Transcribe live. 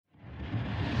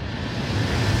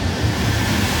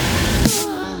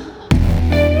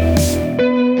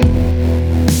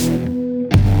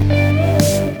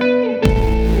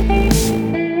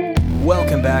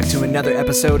another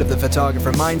episode of the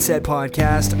Photographer Mindset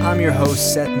Podcast. I'm your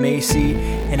host, Seth Macy,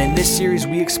 and in this series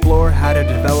we explore how to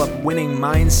develop winning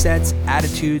mindsets,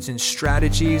 attitudes, and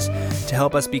strategies to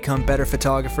help us become better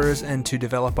photographers and to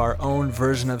develop our own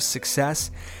version of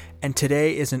success. And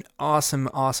today is an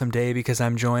awesome day because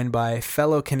I'm joined by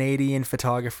fellow Canadian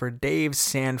photographer Dave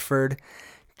Sanford.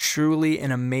 Truly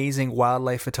an amazing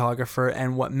wildlife photographer,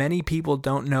 and what many people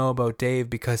don't know about Dave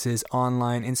because his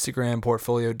online Instagram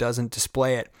portfolio doesn't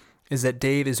display it is that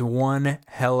Dave is one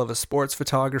hell of a sports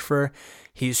photographer.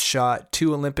 He's shot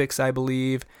 2 Olympics, I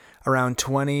believe, around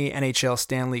 20 NHL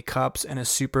Stanley Cups and a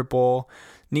Super Bowl.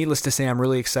 Needless to say, I'm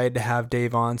really excited to have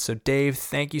Dave on. So Dave,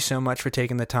 thank you so much for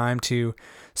taking the time to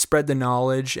spread the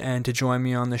knowledge and to join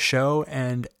me on the show.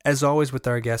 And as always with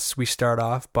our guests, we start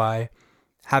off by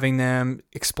having them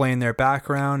explain their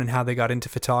background and how they got into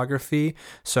photography.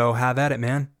 So have at it,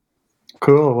 man.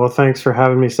 Cool. Well, thanks for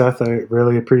having me, Seth. I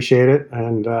really appreciate it,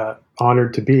 and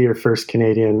honored to be your first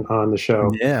Canadian on the show.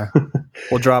 Yeah.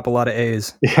 We'll drop a lot of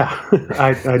A's. Yeah,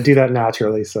 I do that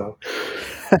naturally. So,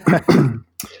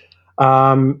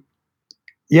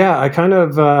 yeah, I kind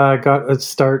of got a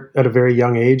start at a very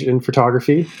young age in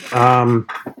photography. I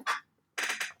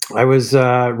was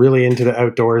really into the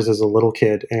outdoors as a little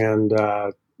kid, and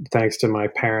thanks to my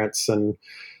parents. And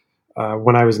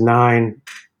when I was 9,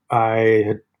 I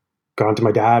had gone to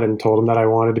my dad and told him that I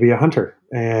wanted to be a hunter.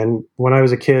 And when I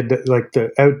was a kid, like,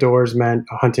 the outdoors meant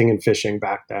hunting and fishing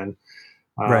back then.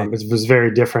 Right. It was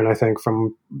very different, I think,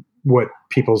 from what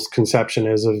people's conception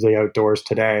is of the outdoors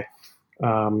today.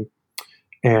 And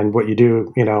what you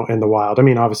do, in the wild. I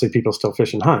mean, obviously people still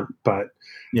fish and hunt, but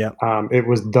yeah, it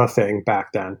was the thing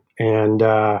back then. And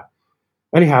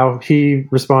anyhow, he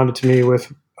responded to me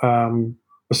with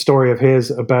a story of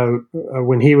his about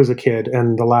when he was a kid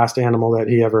and the last animal that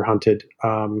he ever hunted,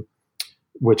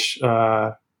 which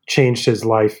changed his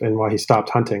life and why he stopped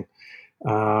hunting.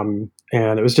 And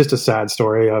it was just a sad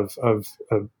story of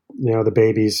the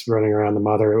babies running around the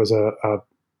mother. It was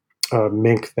a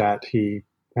mink that he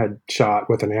had shot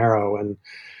with an arrow, and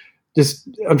just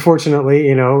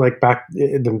unfortunately, back,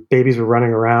 the babies were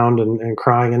running around and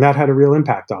crying, and that had a real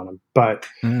impact on him. But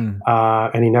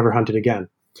and he never hunted again.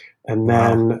 And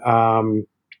then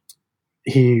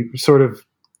he sort of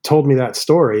told me that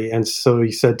story, and so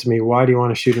he said to me, "Why do you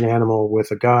want to shoot an animal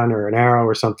with a gun or an arrow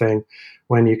or something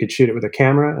when you could shoot it with a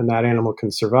camera and that animal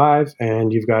can survive,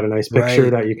 and you've got a nice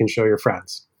picture that you can show your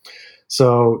friends?"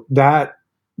 So that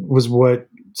was what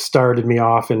started me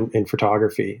off in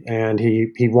photography. And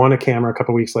he won a camera a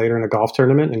couple of weeks later in a golf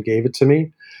tournament and gave it to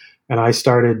me. And I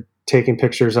started taking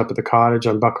pictures up at the cottage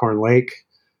on Buckhorn Lake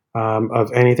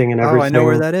of anything and everything. Oh, I know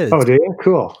where that is. Oh, do you?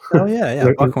 Cool. Oh, yeah.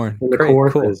 Buckhorn. In the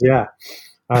Kawarthas, yeah.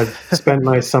 I spent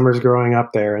my summers growing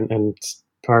up there and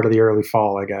part of the early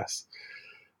fall, I guess.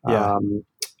 Yeah.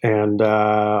 And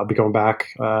I'll be going back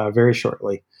very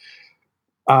shortly.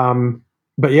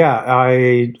 But yeah,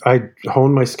 I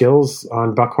honed my skills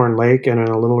on Buckhorn Lake and in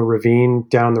a little ravine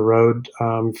down the road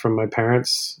from my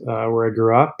parents where I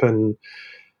grew up. And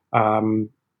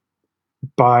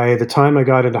by the time I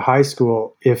got into high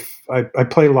school, I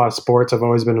played a lot of sports. I've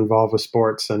always been involved with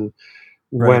sports. And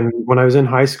when I was in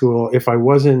high school, if I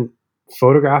wasn't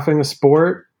photographing a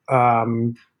sport, if I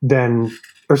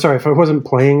wasn't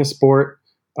playing a sport,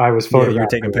 I was photographing. Yeah, you were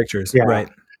taking pictures. Yeah. Right.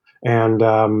 And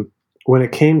when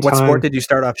it came time, what sport did you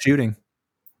start off shooting?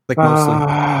 Like mostly?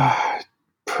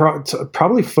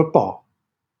 Probably football.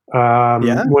 When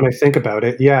I think about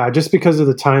it, just because of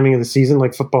the timing of the season,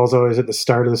 like football's always at the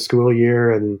start of the school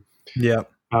year, and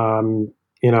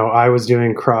I was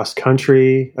doing cross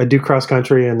country. I do cross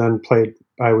country, and then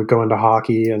I would go into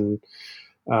hockey, and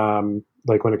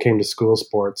like when it came to school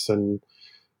sports, and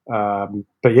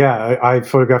but yeah, I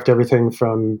photographed everything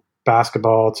from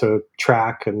basketball to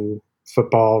track and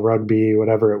football, rugby,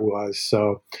 whatever it was.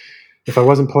 So if I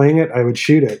wasn't playing it, I would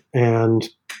shoot it. And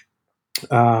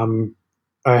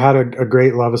I had a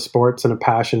great love of sports and a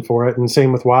passion for it, and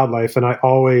same with wildlife. And I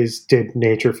always did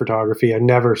nature photography. I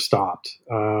never stopped.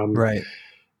 Right.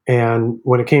 And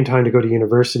when it came time to go to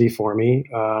university for me,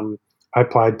 I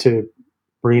applied to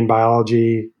marine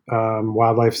biology,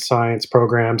 wildlife science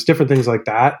programs, different things like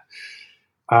that.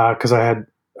 Cause I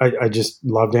just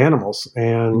loved animals,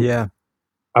 and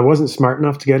I wasn't smart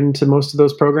enough to get into most of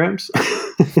those programs.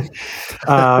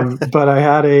 But I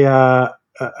had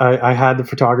I had the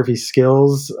photography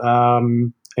skills,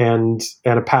 and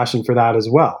a passion for that as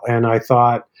well. And I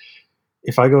thought,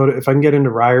 if I can get into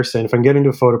Ryerson, if I can get into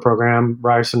a photo program,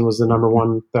 Ryerson was the number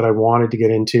one that I wanted to get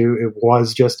into. It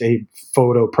was just a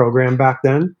photo program back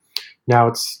then. Now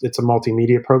it's a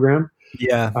multimedia program,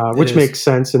 Yeah, which makes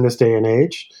sense in this day and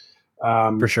age.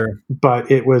 For sure. But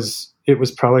it was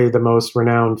probably the most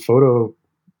renowned photo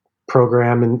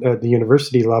program at the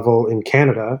university level in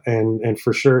Canada, and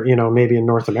for sure, maybe in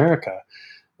North America.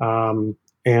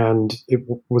 And it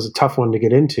was a tough one to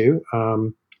get into.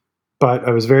 But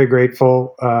I was very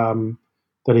grateful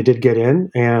that I did get in.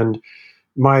 And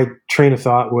my train of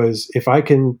thought was, if I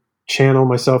can channel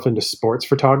myself into sports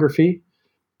photography,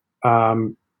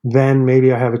 then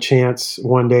maybe I have a chance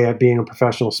one day at being a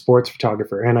professional sports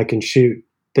photographer, and I can shoot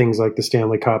things like the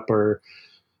Stanley Cup or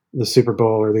the Super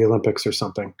Bowl or the Olympics or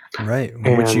something. Right.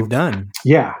 Which you've done.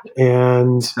 Yeah.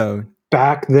 And so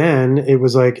back then it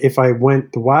was like, if I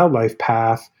went the wildlife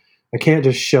path, I can't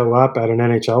just show up at an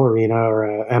NHL arena or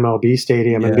a MLB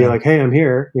stadium and be like, hey, I'm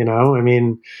here. I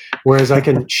mean, whereas I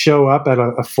can show up at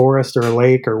a forest or a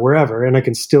lake or wherever, and I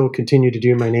can still continue to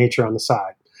do my nature on the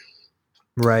side.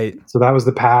 Right. So that was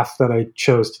the path that I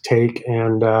chose to take.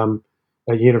 And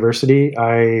at university,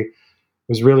 I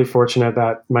was really fortunate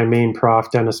that my main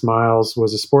prof, Dennis Miles,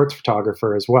 was a sports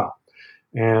photographer as well.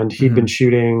 And he'd been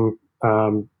shooting,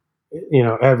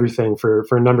 everything for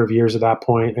a number of years at that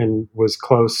point, and was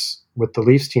close with the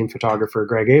Leafs team photographer,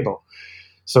 Greg Abel.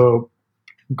 So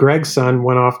Greg's son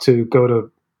went off to go to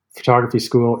photography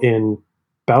school in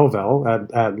Belleville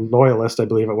at Loyalist, I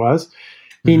believe it was.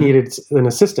 He needed an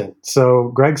assistant.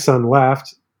 So Greg's son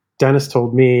left. Dennis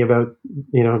told me about,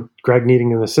 Greg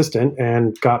needing an assistant,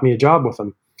 and got me a job with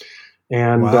him.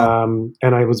 And,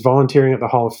 and I was volunteering at the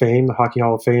Hall of Fame, the Hockey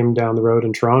Hall of Fame down the road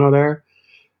in Toronto there.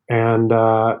 And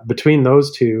between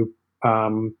those two,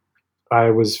 I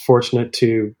was fortunate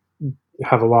to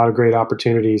have a lot of great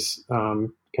opportunities,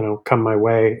 come my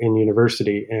way in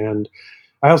university. And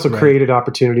I also created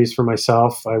opportunities for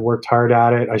myself. I worked hard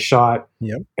at it. I shot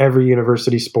every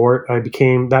university sport.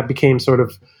 That became sort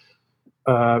of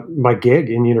my gig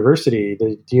in university.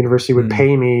 The university would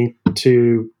pay me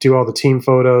to do all the team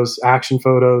photos, action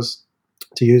photos,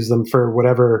 to use them for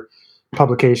whatever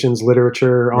publications,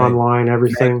 literature, online,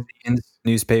 everything.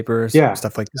 Newspapers,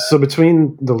 stuff like that. So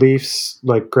between the Leafs,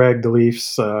 like Greg, the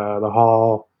Leafs, the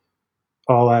Hall,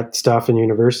 all that stuff in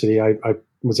university, I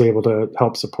was able to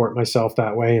help support myself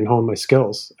that way and hone my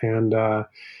skills, and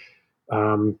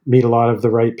meet a lot of the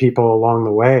right people along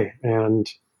the way.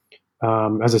 And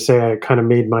as I say, I kind of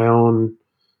made my own,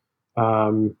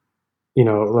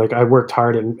 like I worked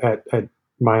hard at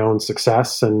my own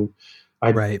success, and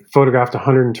I photographed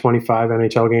 125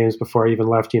 NHL games before I even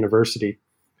left university,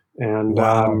 and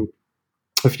a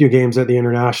few games at the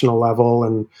international level.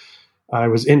 And I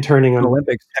was interning on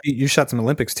Olympics. You shot some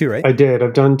Olympics too, right? I did.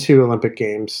 I've done 2 Olympic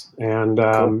games, and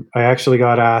cool. I actually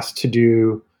got asked to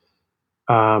do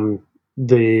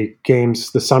the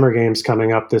summer games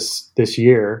coming up this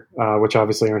year, which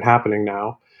obviously aren't happening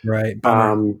now. Right.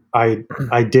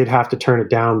 I did have to turn it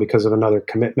down because of another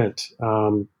commitment.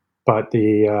 But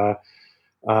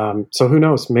so who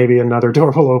knows? Maybe another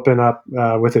door will open up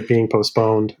with it being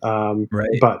postponed.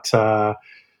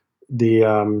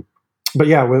 But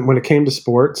yeah, when it came to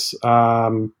sports,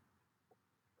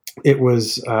 it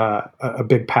was a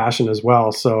big passion as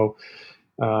well. So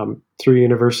through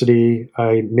university,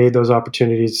 I made those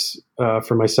opportunities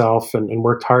for myself and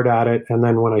worked hard at it. And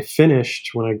then when I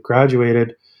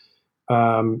graduated,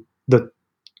 the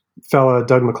fella,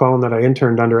 Doug McClellan, that I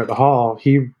interned under at the Hall,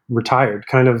 he retired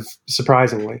kind of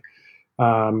surprisingly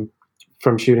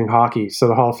from shooting hockey. So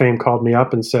the Hall of Fame called me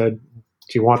up and said,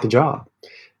 do you want the job?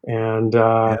 And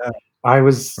I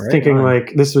was thinking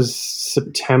like, this was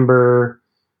September,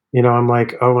 I'm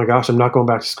like, oh my gosh, I'm not going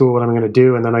back to school. What am I going to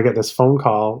do? And then I get this phone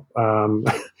call.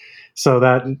 So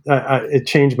that it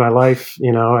changed my life.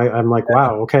 I'm like,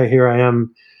 wow, okay, here I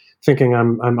am thinking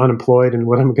I'm unemployed and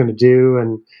what am I going to do?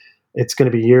 And it's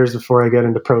going to be years before I get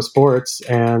into pro sports.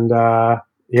 And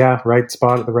right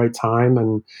spot at the right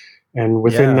time. And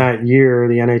within that year,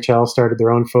 the NHL started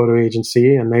their own photo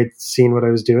agency, and they'd seen what I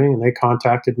was doing, and they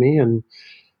contacted me, and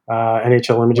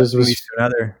NHL Images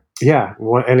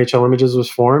NHL Images was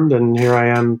formed, and here I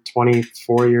am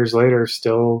 24 years later,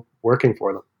 still working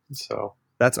for them. So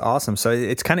that's awesome. So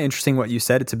it's kind of interesting what you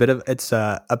said. It's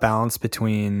a balance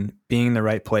between being in the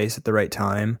right place at the right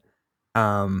time,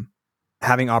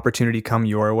 having opportunity come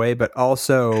your way, but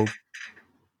also,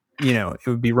 it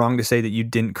would be wrong to say that you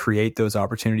didn't create those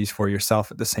opportunities for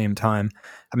yourself at the same time.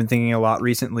 I've been thinking a lot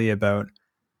recently about,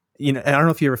 and I don't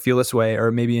know if you ever feel this way, or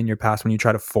maybe in your past when you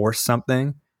try to force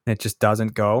something and it just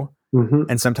doesn't go. Mm-hmm.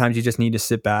 And sometimes you just need to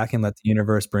sit back and let the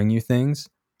universe bring you things.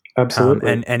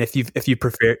 Absolutely. And if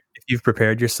you've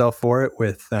prepared yourself for it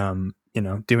with,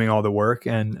 doing all the work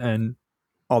and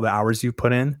all the hours you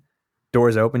put in,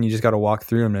 doors open, you just got to walk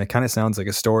through them. And it kind of sounds like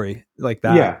a story like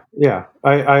that. Yeah.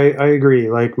 I agree.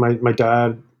 Like my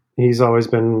dad, he's always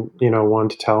been, one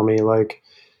to tell me like,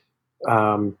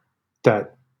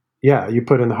 that, yeah, you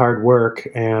put in the hard work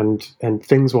and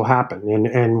things will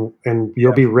happen and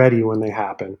you'll be ready when they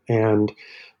happen. And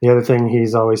the other thing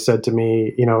he's always said to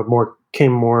me,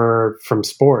 came more from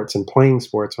sports and playing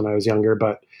sports when I was younger,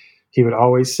 but he would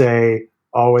always say,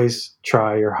 always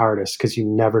try your hardest because you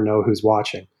never know who's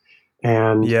watching.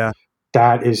 And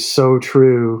that is so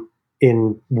true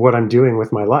in what I'm doing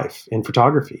with my life in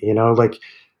photography. Like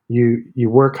you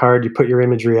work hard, you put your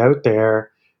imagery out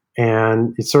there,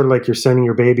 and it's sort of like you're sending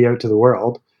your baby out to the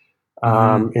world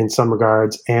in some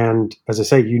regards. And as I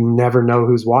say, you never know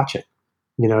who's watching.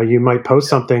 You might post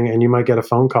something and you might get a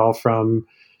phone call from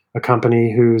a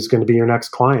company who's going to be your next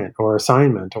client or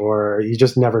assignment, or you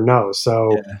just never know.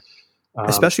 So,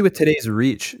 especially with today's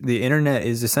reach, the internet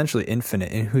is essentially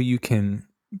infinite in who you can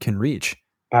reach.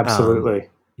 Absolutely.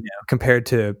 Compared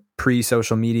to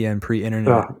pre-social media and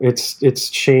pre-internet. It's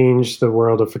changed the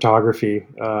world of photography,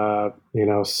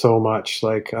 so much.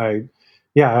 Like I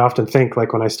often think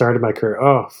like when I started my career,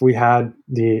 if we had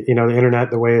the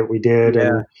internet the way we did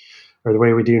or the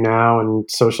way we do now and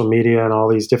social media and all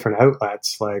these different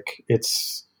outlets, like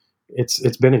it's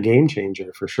been a game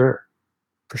changer for sure.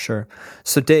 For sure.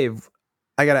 So Dave,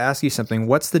 I got to ask you something.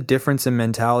 What's the difference in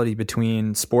mentality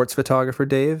between sports photographer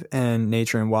Dave and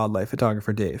nature and wildlife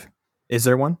photographer Dave? Is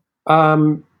there one?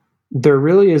 There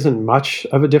really isn't much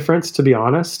of a difference, to be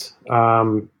honest.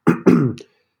 And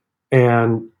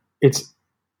it's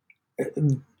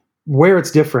where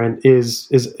it's different is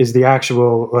the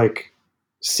actual like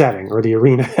setting or the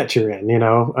arena that you're in,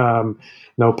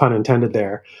 no pun intended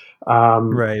there.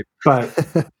 Right.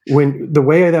 But when the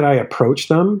way that I approach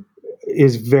them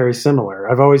is very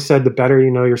similar. I've always said the better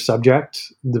you know your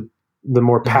subject, the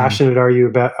more passionate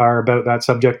are about that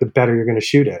subject, the better you're going to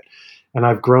shoot it. And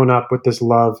I've grown up with this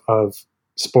love of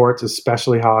sports,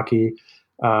 especially hockey.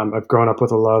 I've grown up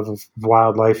with a love of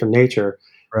wildlife and nature.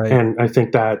 Right. And I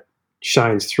think that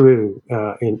shines through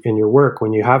in your work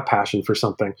when you have passion for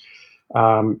something.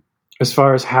 As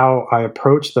far as how I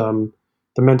approach them,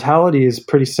 the mentality is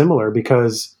pretty similar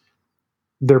because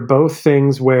they're both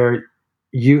things where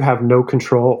you have no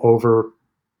control over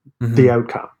the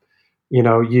outcome.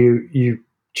 You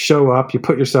show up, you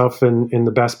put yourself in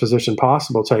the best position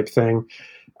possible type thing.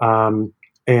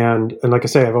 And like I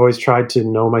say, I've always tried to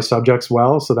know my subjects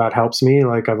well. So that helps me.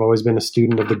 Like I've always been a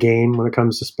student of the game when it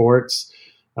comes to sports.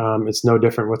 It's no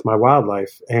different with my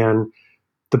wildlife. And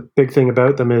the big thing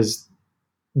about them is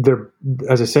they're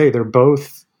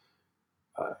both,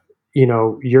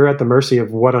 you're at the mercy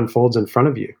of what unfolds in front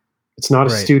of you. It's not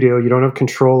a studio. You don't have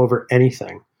control over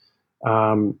anything.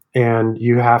 And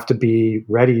you have to be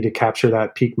ready to capture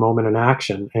that peak moment in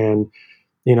action. And,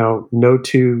 no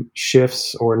two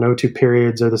shifts or no two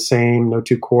periods are the same, no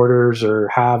two quarters or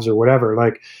halves or whatever.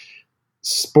 Like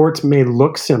sports may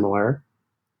look similar,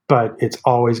 but it's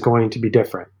always going to be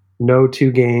different. No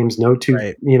two games,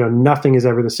 nothing is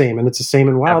ever the same. And it's the same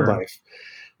in wildlife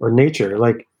or nature.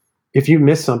 Like if you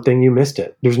miss something, you missed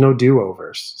it. There's no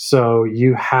do-overs. So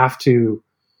you have to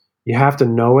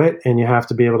know it, and you have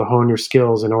to be able to hone your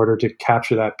skills in order to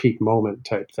capture that peak moment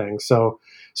type thing. So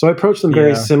I approach them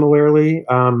very similarly.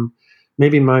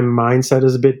 Maybe my mindset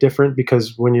is a bit different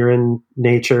because when you're in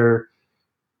nature,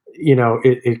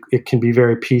 it can be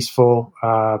very peaceful.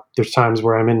 There's times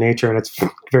where I'm in nature and it's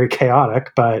very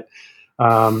chaotic, but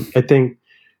I think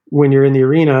when you're in the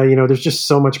arena, there's just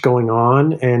so much going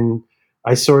on, and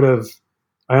I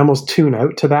almost tune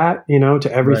out to that,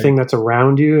 to everything that's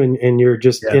around you, and you're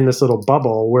just in this little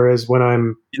bubble. Whereas when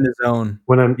I'm in the zone,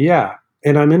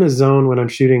 and I'm in a zone when I'm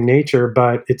shooting nature,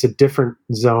 but it's a different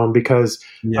zone because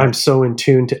I'm so in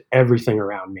tune to everything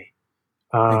around me.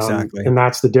 Exactly. And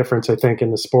that's the difference, I think,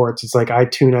 in the sports. It's like I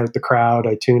tune out the crowd,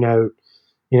 I tune out,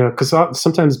 because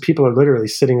sometimes people are literally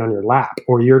sitting on your lap,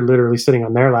 or you're literally sitting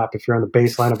on their lap if you're on the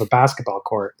baseline of a basketball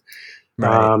court.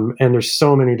 Right. And there's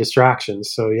so many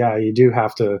distractions. So you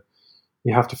have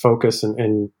to focus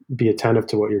and be attentive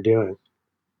to what you're doing.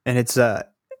 And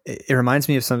it reminds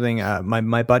me of something.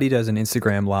 My buddy does an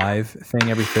Instagram live thing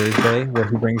every Thursday where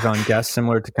he brings on guests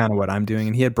similar to kind of what I'm doing.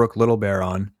 And he had Brooke Littlebear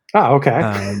on. Oh,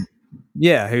 okay.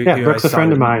 Brooke's a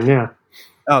friend of mine. Yeah.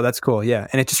 Oh, that's cool. Yeah.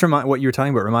 And it just what you were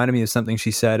talking about reminded me of something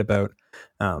she said about,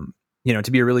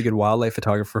 to be a really good wildlife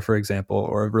photographer, for example,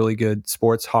 or a really good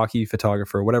sports hockey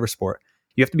photographer, whatever sport,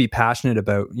 you have to be passionate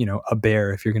about, a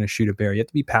bear. If you're going to shoot a bear, you have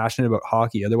to be passionate about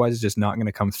hockey. Otherwise it's just not going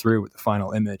to come through with the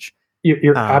final image.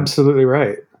 You're absolutely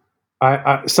right.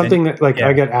 I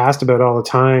get asked about all the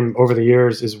time over the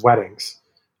years is weddings.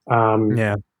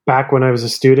 Yeah. Back when I was a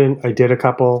student, I did a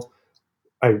couple.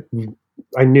 I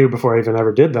knew before I even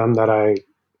ever did them that I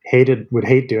would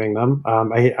hate doing them.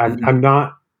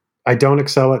 I don't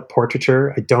excel at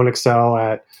portraiture. I don't excel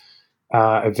at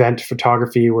event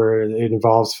photography where it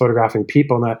involves photographing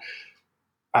people. And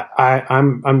that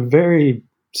I'm very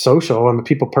social. I'm a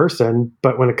people person,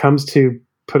 but when it comes to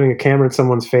putting a camera in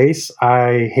someone's face,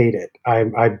 I hate it.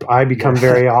 I become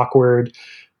very awkward.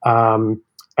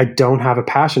 I don't have a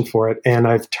passion for it, and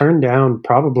I've turned down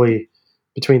probably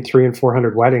between 300 and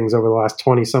 400 weddings over the last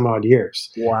 20 some odd years.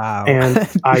 Wow. And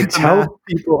I tell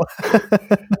people,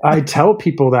 I tell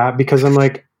people that because I'm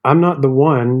like, I'm not the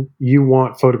one you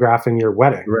want photographing your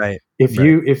wedding. Right.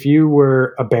 If you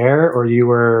were a bear or you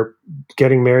were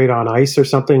getting married on ice or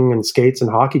something in skates and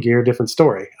hockey gear, different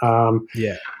story.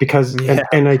 Because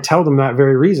and I tell them that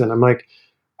very reason. I'm like,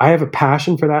 I have a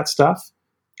passion for that stuff.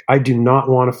 I do not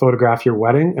want to photograph your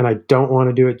wedding, and I don't want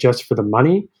to do it just for the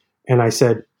money. And I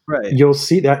said, you'll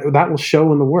see that will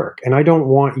show in the work. And I don't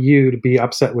want you to be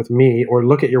upset with me or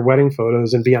look at your wedding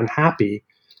photos and be unhappy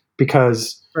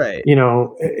because, you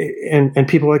know, and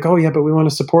people are like, oh yeah, but we want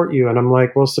to support you. And I'm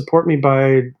like, well, support me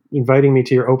by inviting me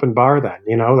to your open bar then,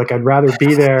 you know, like I'd rather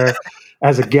be there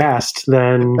as a guest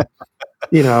than,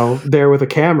 you know, there with a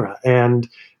camera. And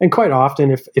quite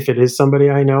often if it is somebody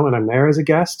I know and I'm there as a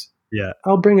guest,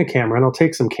 I'll bring a camera and I'll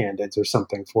take some candids or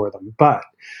something for them. But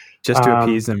just to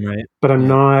appease them, right? But I'm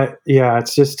not,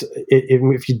 it's just,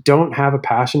 if you don't have a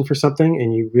passion for something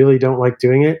and you really don't like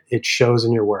doing it, it shows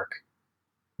in your work.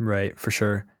 Right, for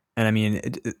sure. And I mean,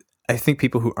 I think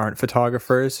people who aren't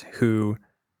photographers, who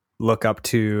look up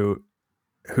to,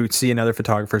 who see another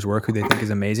photographer's work, who they think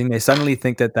is amazing, they suddenly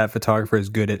think that photographer is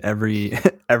good at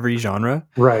every genre.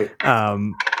 Right.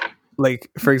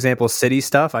 Like, for example, city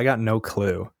stuff, I got no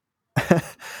clue.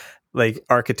 Like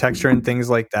architecture and things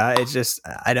like that. It's just,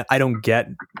 I don't get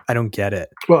it.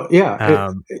 Well,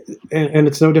 and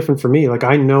it's no different for me. Like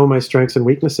I know my strengths and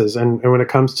weaknesses. And when it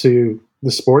comes to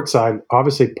the sports side,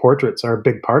 obviously portraits are a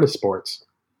big part of sports.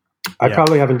 I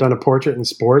probably haven't done a portrait in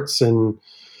sports and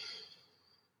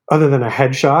other than a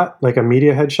headshot, like a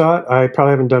media headshot, I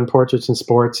probably haven't done portraits in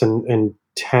sports in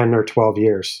 10 or 12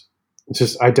 years. It's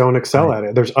just, I don't excel at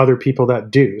it. There's other people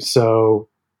that do. So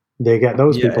they get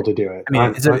those people to do it. I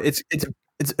mean, it's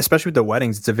especially with the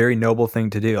weddings, it's a very noble thing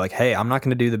to do. Like, hey, I'm not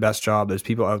going to do the best job. There's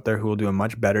people out there who will do a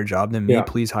much better job than me.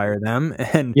 Please hire them.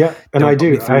 And and I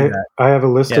do. I have a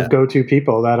list of go-to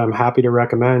people that I'm happy to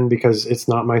recommend because it's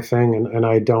not my thing, and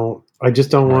I just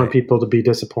don't want people to be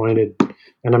disappointed,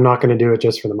 and I'm not going to do it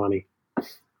just for the money.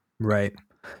 Right.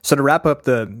 So to wrap up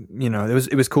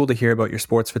it was cool to hear about your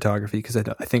sports photography because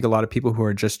I think a lot of people who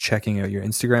are just checking out your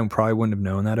Instagram probably wouldn't have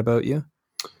known that about you.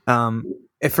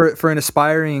 If for an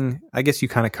aspiring, I guess you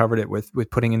kind of covered it with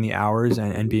putting in the hours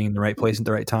and being in the right place at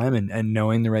the right time and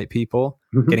knowing the right people,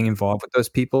 getting involved with those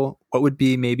people. What would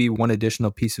be maybe one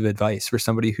additional piece of advice for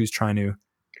somebody who's trying to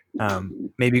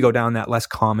maybe go down that less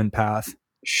common path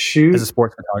as a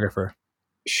sports photographer?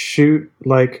 Shoot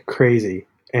like crazy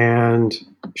and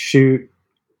shoot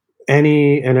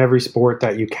any and every sport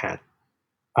that you can.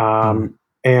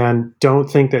 And don't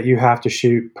think that you have to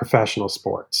shoot professional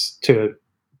sports to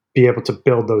be able to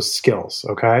build those skills.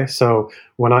 Okay. So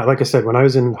like I said, when I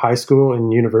was in high school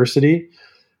and university,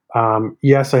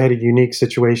 yes, I had a unique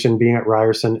situation being at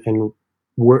Ryerson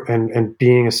and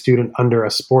being a student under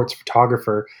a sports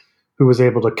photographer who was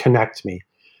able to connect me.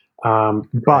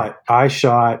 But I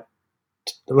shot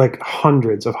like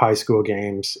hundreds of high school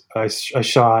games. I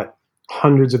shot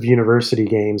hundreds of university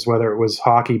games, whether it was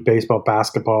hockey, baseball,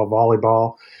 basketball,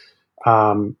 volleyball.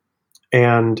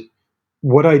 And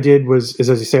what I did is,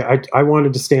 as you say, I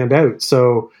wanted to stand out.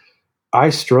 So I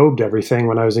strobed everything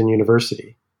when I was in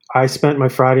university. I spent my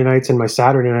Friday nights and my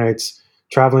Saturday nights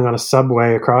traveling on a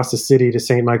subway across the city to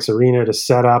St. Mike's Arena to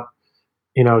set up,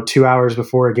 2 hours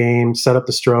before a game, set up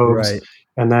the strobes,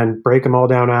 and then break them all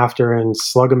down after and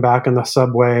slug them back on the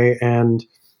subway. And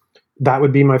that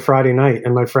would be my Friday night.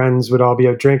 And my friends would all be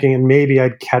out drinking and maybe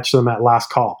I'd catch them at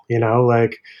last call,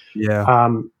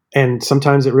 and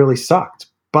sometimes it really sucked,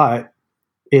 but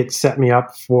it set me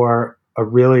up for a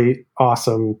really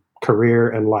awesome career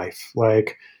and life.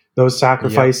 Like those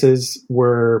sacrifices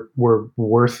were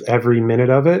worth every minute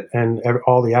of it and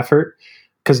all the effort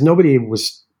because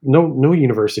no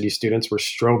university students were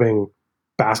strobing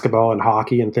basketball and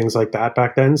hockey and things like that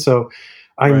back then. So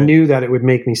I knew that it would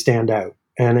make me stand out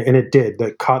and it did.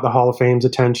 That caught the Hall of Fame's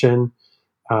attention.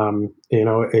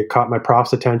 It caught my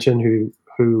prof's attention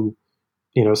who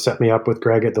set me up with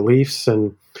Greg at the Leafs.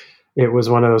 And it was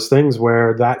one of those things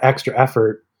where that extra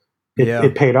effort,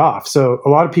 it paid off. So a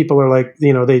lot of people are like,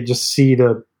 they just see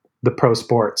the the pro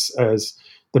sports as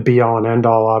the be all and end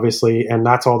all, obviously, and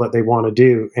that's all that they want to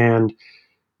do. And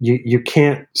you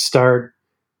can't start,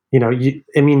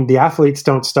 the athletes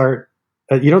don't start.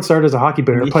 You don't start as a hockey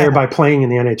player by playing in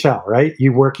the NHL, right?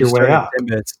 You work your way up.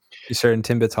 You start in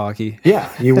Timbits hockey. Yeah,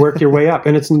 you work your way up,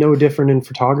 and it's no different in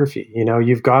photography.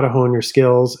 You've got to hone your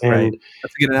skills, and right.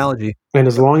 That's a good analogy. And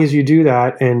as long as you do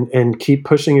that, and keep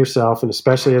pushing yourself, and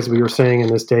especially as we were saying in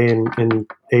this day and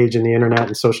age in the internet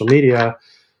and social media,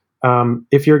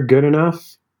 if you're good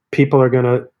enough, people are going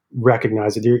to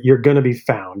recognize it. You're going to be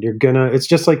found. It's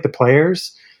just like the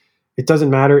players. It doesn't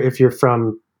matter if you're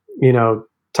from,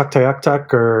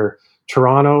 Tuktoyaktuk or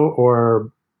Toronto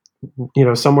or,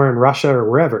 somewhere in Russia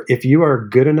or wherever. If you are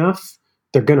good enough,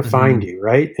 they're going to find you,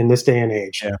 right? In this day and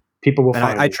age, people will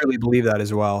find you. I truly believe that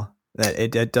as well, that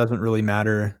it doesn't really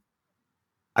matter.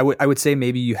 I would say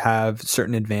maybe you have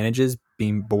certain advantages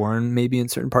being born maybe in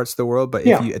certain parts of the world, but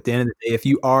if you, at the end of the day, if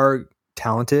you are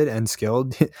talented and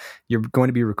skilled, you're going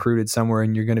to be recruited somewhere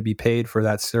and you're going to be paid for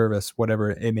that service,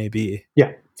 whatever it may be.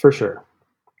 Yeah, for sure.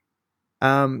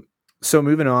 So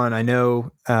moving on, I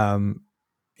know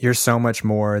you're so much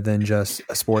more than just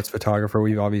a sports photographer.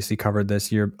 We've obviously covered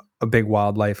this. You're a big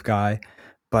wildlife guy,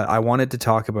 but I wanted to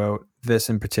talk about this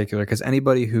in particular because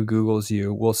anybody who Googles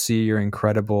you will see your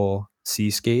incredible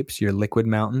seascapes, your liquid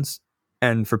mountains.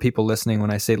 And for people listening,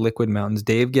 when I say liquid mountains,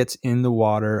 Dave gets in the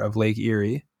water of Lake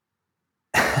Erie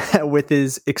with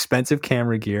his expensive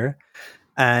camera gear.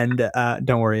 And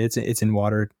don't worry, it's in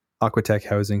water Aquatech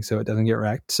housing, so it doesn't get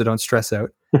wrecked. So don't stress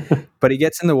out. But he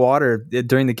gets in the water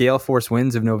during the gale force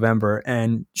winds of November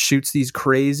and shoots these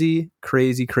crazy,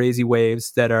 crazy, crazy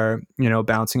waves that are,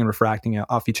 bouncing and refracting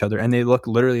off each other. And they look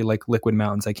literally like liquid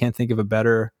mountains. I can't think of a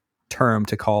better term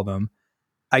to call them.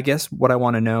 I guess what I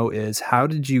want to know is, how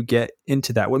did you get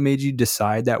into that? What made you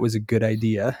decide that was a good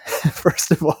idea, first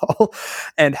of all?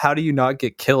 And how do you not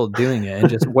get killed doing it? And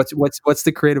just what's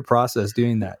the creative process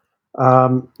doing that?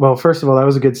 Well, first of all, that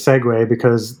was a good segue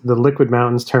because the liquid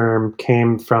mountains term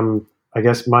came from, I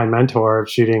guess, my mentor of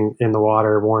shooting in the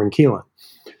water, Warren Keelan.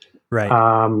 Right.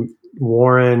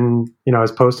 Warren, I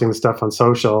was posting the stuff on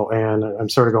social, and I'm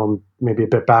sort of going maybe a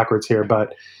bit backwards here,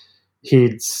 but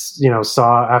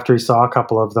after he saw a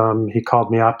couple of them, he called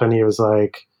me up and he was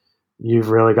like, "You've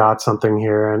really got something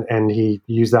here." And he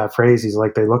used that phrase. He's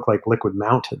like, "They look like liquid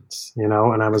mountains," and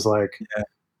I was like, yeah.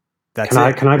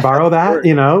 Can I borrow that?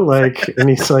 And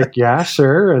he's like, "Yeah,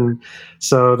 sure." And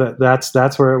so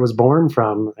that's where it was born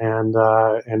from, and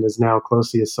is now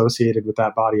closely associated with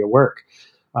that body of work,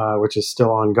 which is still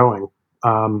ongoing.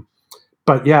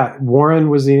 But yeah, Warren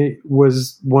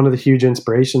was one of the huge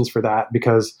inspirations for that,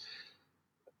 because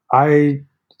I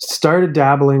started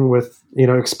dabbling with,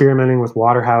 experimenting with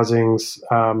water housings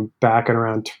back in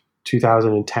around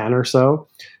 2010 or so.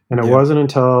 And it wasn't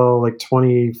until like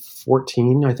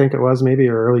 2014, I think it was, maybe,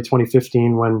 or early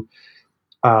 2015, when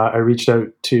I reached out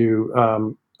to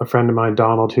a friend of mine,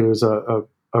 Donald, who is a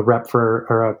rep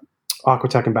or a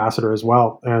Aquatech ambassador as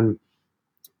well. And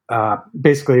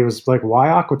basically it was like, why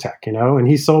Aquatech, and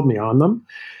he sold me on them.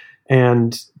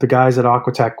 And the guys at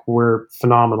Aquatech were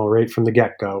phenomenal right from the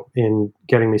get-go in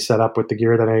getting me set up with the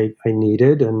gear that I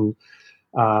needed. And,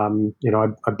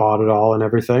 I bought it all and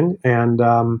everything. And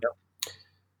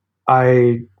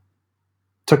I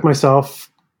took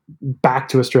myself back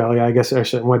to Australia. I guess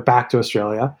I went back to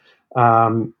Australia.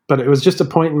 But it was just a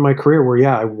point in my career where,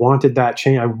 I wanted that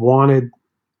change.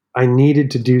 I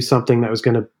needed to do something that was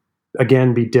going to,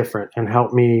 again, be different and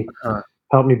help me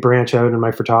branch out in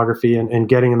my photography and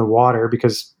getting in the water,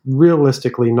 because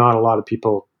realistically, not a lot of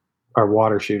people are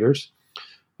water shooters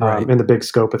in the big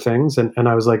scope of things. And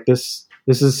I was like, this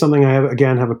is something I have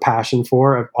a passion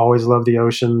for. I've always loved the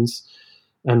oceans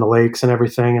and the lakes and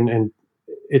everything. And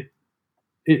it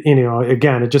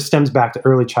again, it just stems back to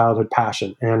early childhood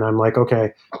passion. And I'm like,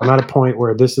 okay, I'm at a point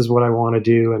where this is what I want to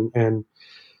do. And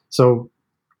so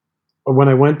when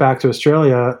I went back to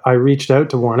Australia, I reached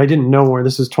out to Warren. I didn't know Warren.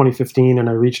 This was 2015. And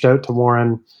I reached out to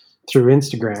Warren through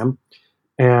Instagram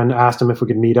and asked him if we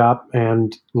could meet up.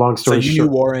 And long story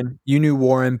short, you knew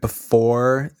Warren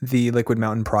before the Liquid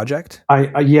Mountain project?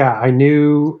 I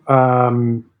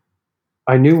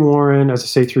knew Warren, as I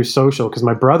say, through social, because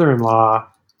my brother-in-law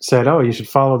said, "Oh, you should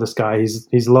follow this guy.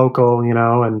 He's local,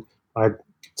 and I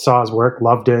saw his work,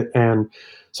 loved it. And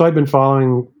so I'd been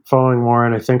following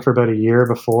Warren, I think, for about a year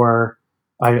before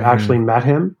I actually met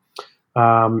him.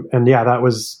 And that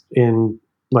was in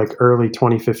like early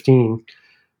 2015.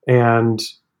 And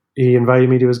he invited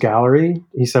me to his gallery.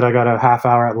 He said, "I got a half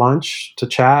hour at lunch to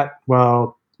chat."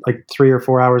 Well, like 3 or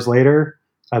 4 hours later,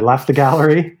 I left the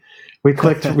gallery. We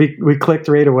clicked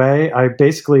right away. I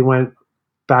basically went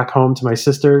back home to my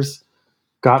sister's,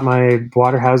 got my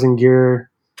water housing gear,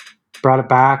 brought it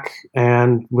back,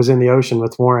 and was in the ocean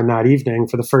with Warren that evening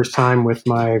for the first time with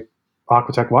my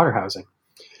Aquatech water housing.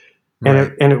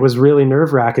 Right. And it was really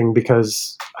nerve wracking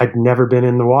because I'd never been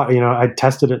in the water. I'd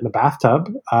tested it in the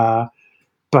bathtub,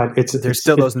 but there's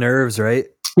still those nerves, right?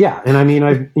 Yeah, and I mean,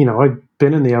 I've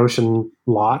been in the ocean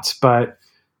lots, but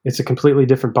it's a completely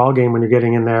different ballgame when you're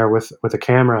getting in there with a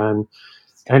camera. And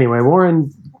anyway,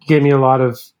 Warren gave me a lot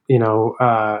of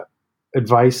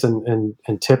advice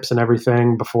and tips and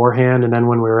everything beforehand. And then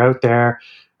when we were out there,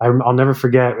 I'll never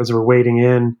forget, as we're wading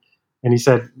in, and he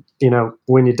said,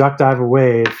 when you duck dive a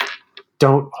wave,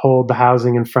 don't hold the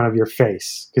housing in front of your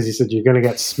face, because he said you're going to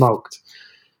get smoked.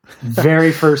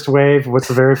 Very first wave, what's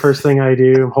the very first thing I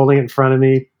do? I'm holding it in front of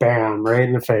me, bam, right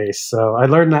in the face. So I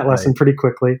learned that lesson pretty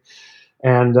quickly.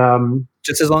 And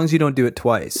just as long as you don't do it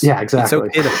twice. Yeah, exactly.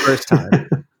 It's okay the first time.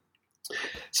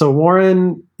 So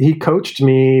Warren, he coached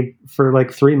me for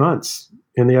like 3 months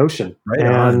in the ocean. Right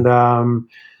and on.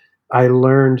 I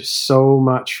learned so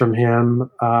much from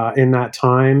him in that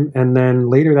time. And then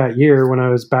later that year, when I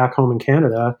was back home in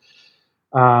Canada,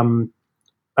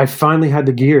 I finally had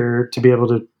the gear to be able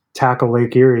to tackle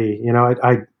Lake Erie.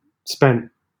 I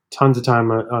spent tons of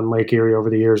time on Lake Erie over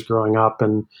the years growing up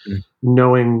and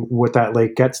knowing what that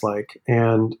lake gets like.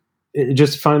 And it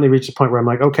just finally reached a point where I'm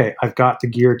like, okay, I've got the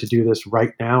gear to do this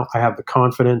right now. I have the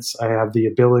confidence, I have the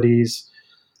abilities,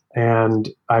 and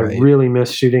I really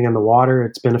miss shooting in the water.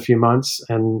 It's been a few months,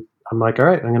 and I'm like, all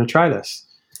right, I'm going to try this.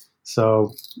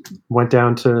 So went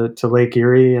down to Lake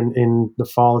Erie in the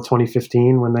fall of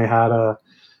 2015 when they had a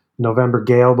November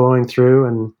gale blowing through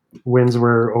and winds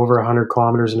were over 100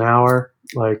 kilometers an hour,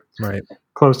 like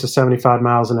close to 75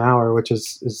 miles an hour, which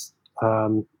is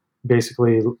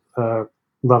basically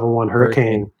level 1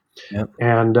 hurricane. Yep.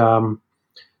 And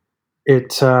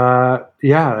and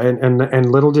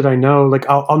little did I know, like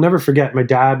I'll never forget, my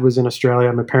dad was in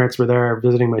Australia, my parents were there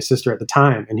visiting my sister at the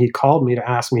time, and he called me to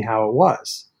ask me how it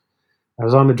was. I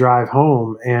was on the drive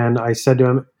home, and I said to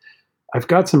him, I've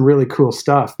got some really cool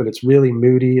stuff, but it's really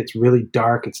moody, it's really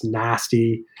dark, it's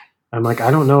nasty. I'm like,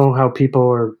 I don't know how people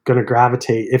are going to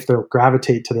gravitate, if they'll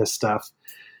gravitate to this stuff.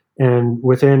 And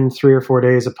within 3 or 4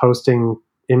 days of posting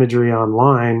imagery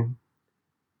online,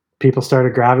 people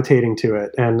started gravitating to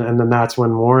it. And then that's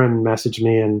when Warren messaged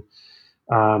me, and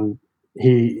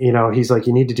he's like,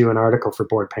 you need to do an article for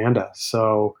Bored Panda.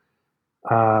 So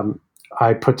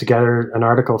I put together an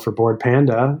article for Bored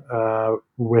Panda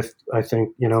with, I think,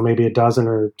 maybe a dozen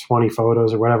or 20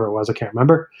 photos or whatever it was. I can't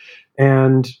remember.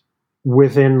 And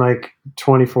within like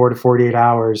 24 to 48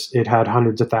 hours, it had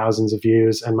hundreds of thousands of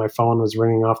views, and my phone was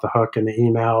ringing off the hook, and the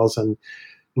emails, and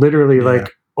literally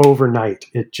like overnight,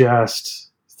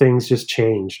 things just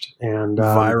changed. And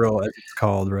viral, as it's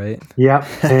called, right? Yeah.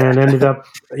 And ended up,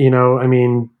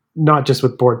 not just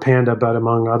with Bored Panda, but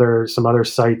among some other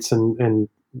sites and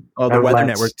the outlets. Weather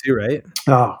Network too, right?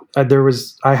 Oh, that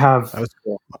was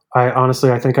cool.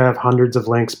 I think I have hundreds of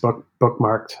links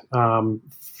bookmarked,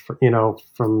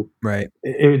 from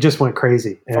it just went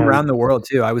crazy. From around the world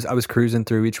too. I was cruising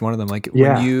through each one of them. Like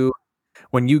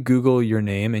when you Google your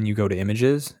name and you go to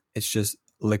images, it's just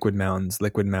liquid mountains.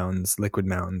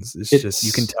 It's just,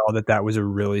 you can tell that was a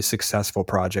really successful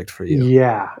project for you.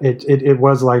 Yeah, it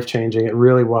was life changing. It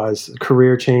really was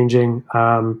career changing.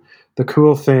 The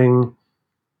cool thing,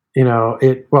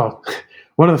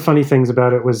 one of the funny things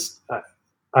about it was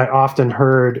I often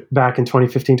heard back in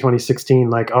 2015, 2016,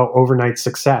 like, oh, overnight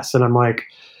success. And I'm like,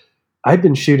 I've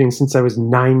been shooting since I was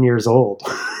 9 years old.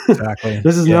 Exactly.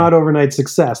 This is not overnight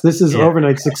success. This is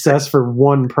overnight success for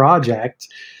one project.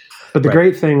 But the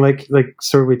great thing, like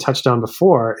sort of we touched on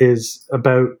before, is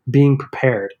about being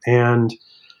prepared. And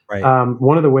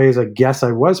one of the ways I guess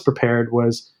I was prepared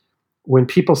was when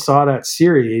people saw that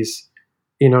series,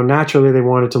 naturally they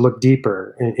wanted to look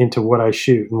deeper into what I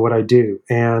shoot and what I do.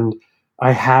 And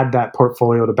I had that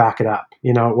portfolio to back it up.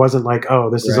 It wasn't like,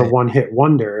 oh, this is a one-hit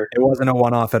wonder. It wasn't a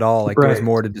one-off at all. Like there was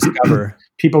more to discover.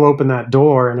 People opened that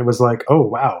door and it was like, oh,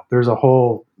 wow, there's a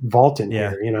whole vault in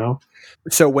here,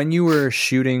 So when you were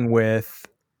shooting with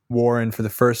Warren for the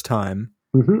first time,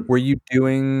 were you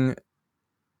doing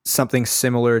something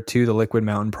similar to the Liquid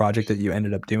Mountain project that you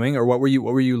ended up doing? Or what were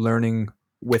you learning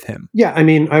with him? Yeah,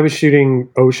 I was shooting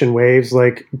ocean waves,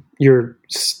 like your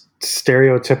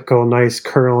stereotypical nice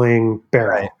curling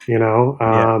barrel,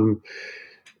 and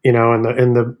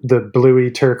the bluey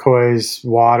turquoise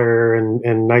water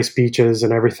and nice beaches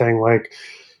and everything. Like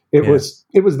it was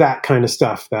that kind of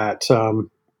stuff that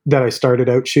I started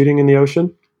out shooting in the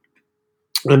ocean.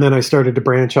 And then I started to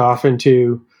branch off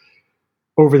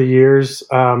over the years,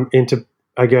 into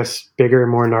I guess, bigger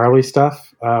and more gnarly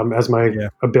stuff. As my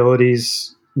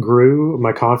abilities grew,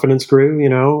 my confidence grew,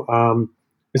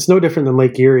 it's no different than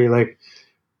Lake Erie. Like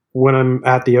when I'm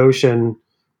at the ocean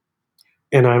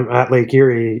and I'm at Lake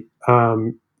Erie,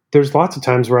 there's lots of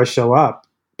times where I show up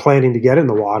planning to get in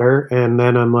the water, and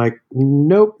then I'm like,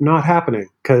 nope, not happening,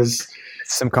 because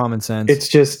some common sense. It's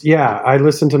just, I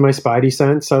listen to my spidey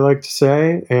sense, I like to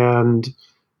say, and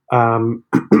I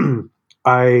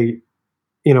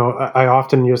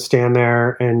often you'll stand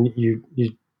there and you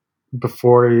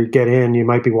before you get in, you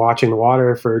might be watching the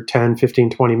water for 10, 15,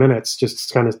 20 minutes, just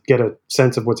to kind of get a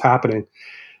sense of what's happening.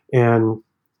 And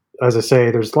as I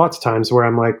say, there's lots of times where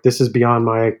I'm like, this is beyond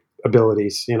my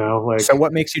abilities, So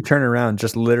what makes you turn around?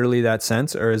 Just literally that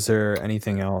sense, or is there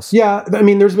anything else? Yeah. I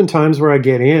mean, there's been times where I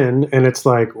get in and it's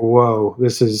like, whoa,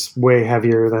 this is way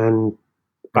heavier than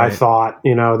I thought,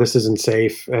 this isn't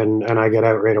safe. And I get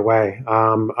out right away.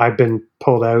 I've been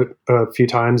pulled out a few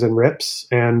times in rips,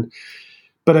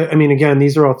 but I mean, again,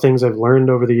 these are all things I've learned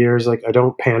over the years. Like, I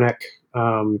don't panic.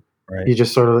 You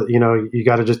just sort of, you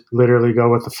got to just literally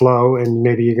go with the flow, and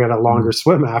maybe you get a longer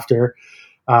swim after.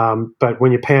 But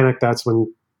when you panic, that's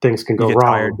when things can go wrong.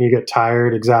 Tired. You get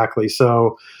tired. Exactly.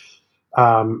 So,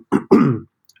 and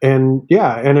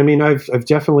I mean, I've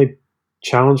definitely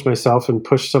challenged myself and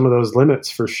pushed some of those limits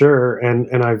for sure.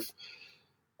 And I've,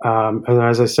 and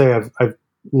as I say, I've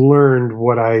learned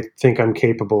what I think I'm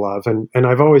capable of. And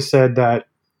I've always said that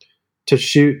to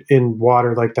shoot in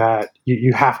water like that,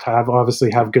 you have to obviously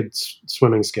have good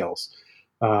swimming skills.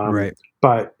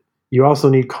 But you also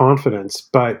need confidence,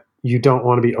 but you don't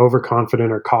want to be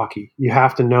overconfident or cocky. You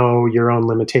have to know your own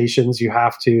limitations. You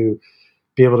have to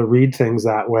be able to read things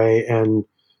that way. And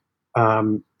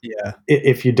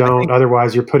if you don't,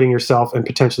 otherwise you're putting yourself and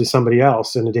potentially somebody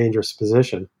else in a dangerous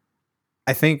position.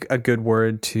 I think a good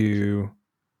word to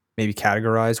maybe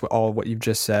categorize all of what you've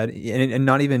just said, and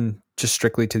not even just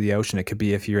strictly to the ocean. It could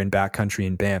be if you're in backcountry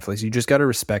in Banff. Like, you just got to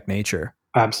respect nature.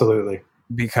 Absolutely.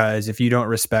 Because if you don't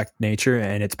respect nature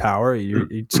and its power,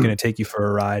 it's going to take you for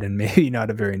a ride, and maybe not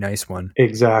a very nice one.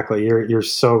 Exactly. You're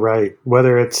so right.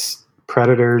 Whether it's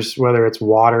predators, whether it's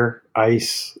water,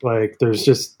 ice, like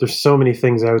there's so many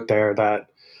things out there that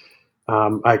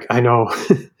I know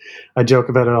I joke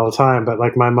about it all the time, but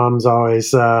like my mom's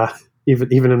always,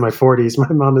 even in my 40s,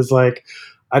 my mom is like,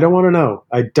 I don't want to know.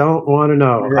 I don't want to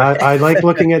know. Right. I like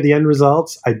looking at the end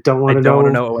results. I don't want to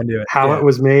know how it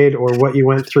was made or what you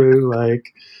went through.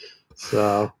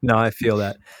 So. No, I feel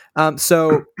that.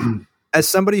 So as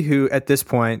somebody who at this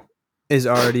point is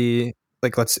already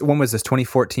like, when was this?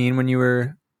 2014 when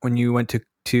you went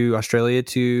to Australia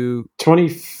to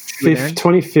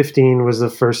 2015 was the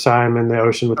first time in the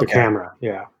ocean with the camera.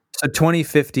 Yeah. So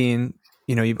 2015,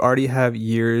 you've already have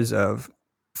years of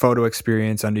photo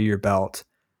experience under your belt,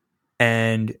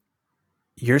 and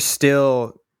you're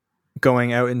still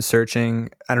going out and searching.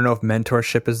 I don't know if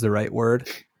mentorship is the right word.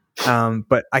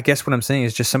 But I guess what I'm saying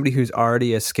is just somebody who's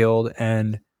already as skilled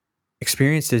and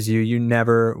experienced as you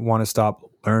never want to stop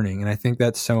learning. And I think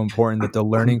that's so important, that the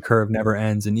learning curve never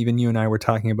ends. And even you and I were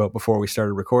talking about before we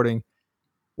started recording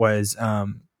was,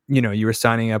 you were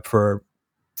signing up for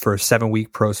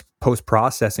 7-week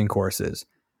post-processing courses.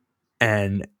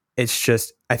 And it's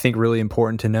just, I think, really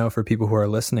important to know for people who are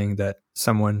listening that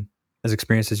someone as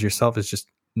experienced as yourself is just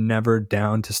never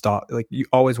down to stop. Like, you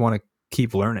always want to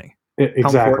keep learning.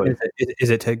 Exactly. How important is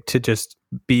it to just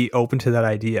be open to that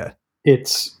idea?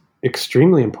 It's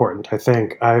extremely important. I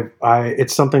think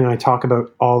it's something I talk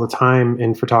about all the time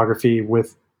in photography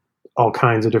with all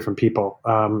kinds of different people.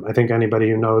 I think anybody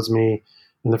who knows me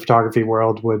in the photography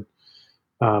world would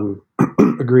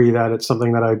agree that it's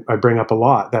something that I bring up a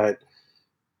lot, that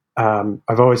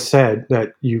I've always said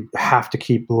that you have to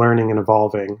keep learning and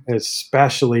evolving,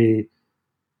 especially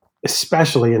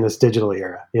in this digital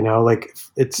era. Like,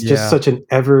 it's just such an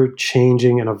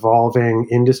ever-changing and evolving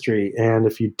industry. And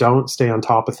if you don't stay on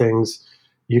top of things,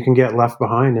 you can get left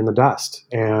behind in the dust.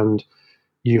 And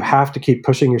you have to keep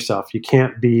pushing yourself. You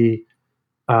can't be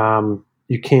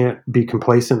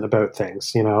complacent about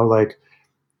things, like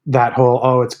that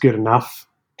whole, it's good enough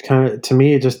kind of, to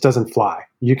me, it just doesn't fly.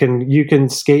 You can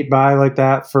skate by like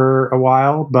that for a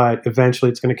while, but eventually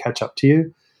it's going to catch up to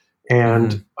you.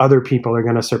 And other people are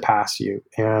going to surpass you,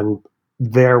 and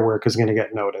their work is going to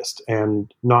get noticed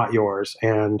and not yours.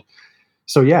 And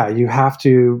so, you have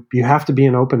to be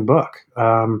an open book.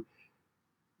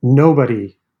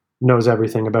 Nobody knows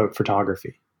everything about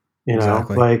photography,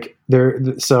 Exactly. like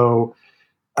so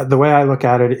the way I look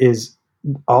at it is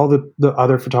all the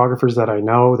other photographers that I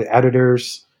know, the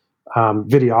editors,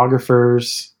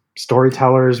 videographers,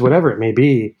 storytellers, whatever it may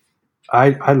be,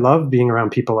 I love being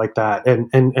around people like that,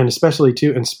 and especially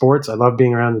too in sports. I love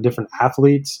being around the different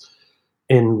athletes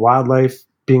in wildlife,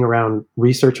 being around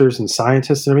researchers and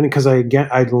scientists and everything, because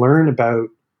I learn about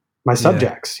my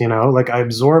subjects. You know, like I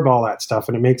absorb all that stuff,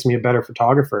 and it makes me a better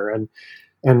photographer.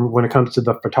 And when it comes to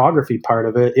the photography part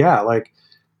of it, yeah, like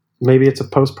maybe it's a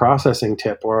post-processing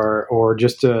tip or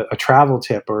just a travel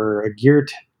tip or a gear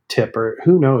tip, or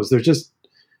who knows. There's just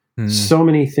so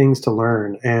many things to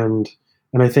learn, and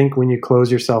I think when you close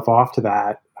yourself off to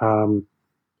that,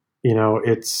 you know,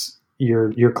 it's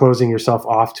you're closing yourself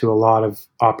off to a lot of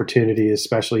opportunity,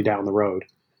 especially down the road.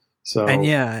 So, and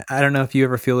yeah, I don't know if you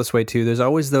ever feel this way too. There's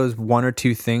always those one or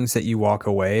two things that you walk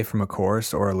away from a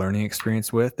course or a learning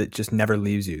experience with that just never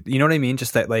leaves you. You know what I mean?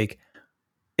 Just that, like,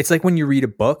 it's like when you read a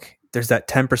book, there's that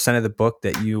 10% of the book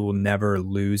that you will never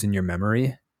lose in your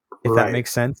memory. If that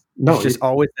makes sense. No, it's just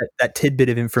always that tidbit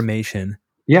of information.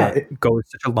 Yeah. It goes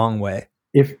such a long way.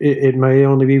 If it may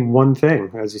only be one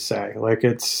thing, as you say, like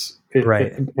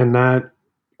right. And that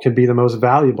can be the most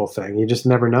valuable thing. You just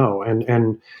never know.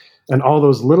 And all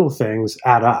those little things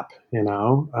add up, you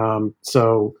know?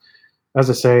 So as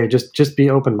I say, just be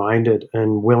open-minded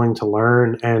and willing to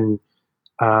learn, and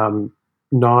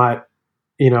not,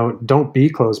 you know, don't be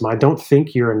closed-minded. Don't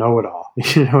think you're a know-it-all.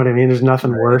 You know what I mean? There's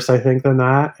nothing worse, I think, than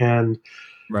that. And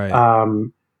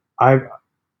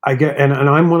I get, and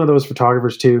I'm one of those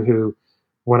photographers too, who,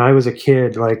 when I was a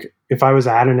kid, like if I was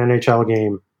at an NHL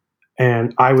game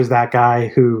and I was that guy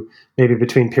who maybe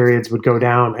between periods would go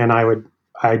down, and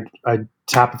I'd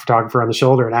tap a photographer on the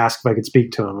shoulder and ask if I could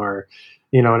speak to him, or,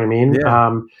 you know what I mean?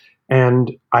 Yeah.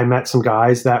 And I met some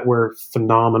guys that were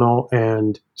phenomenal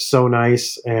and so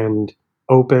nice and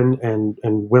open and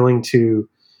willing to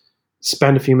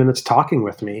spend a few minutes talking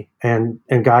with me, and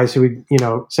guys who would, you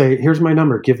know, say, here's my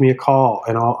number, give me a call,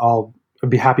 and I'll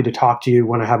be happy to talk to you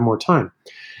when I have more time.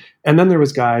 And then there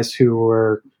was guys who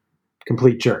were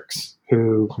complete jerks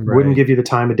who wouldn't give you the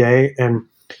time of day. And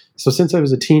so since I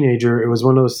was a teenager, it was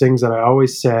one of those things that I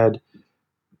always said,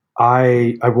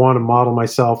 I want to model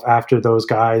myself after those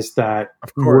guys that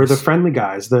were the friendly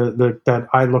guys, that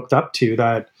I looked up to,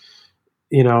 that,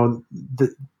 you know,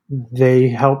 they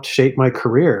helped shape my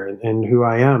career and who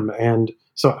I am. And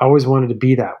so I always wanted to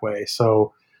be that way.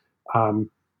 So,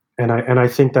 and I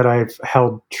think that I've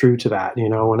held true to that. You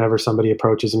know, whenever somebody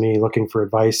approaches me looking for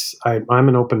advice, I'm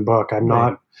an open book. I'm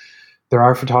not. There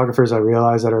are photographers, I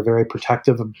realize, that are very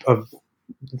protective of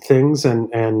things,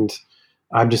 and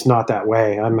I'm just not that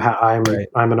way. I'm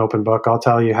an open book. I'll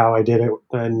tell you how I did it,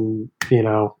 and, you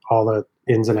know, all the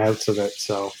ins and outs of it.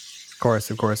 So, of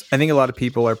course. I think a lot of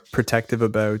people are protective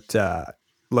about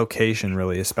location,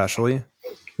 really, especially.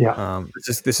 Yeah.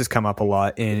 This has come up a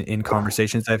lot in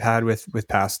conversations I've had with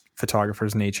past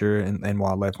photographers, nature and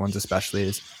wildlife ones, especially.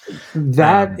 Is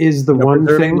the one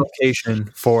thing, location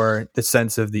for the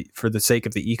sake of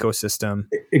the ecosystem.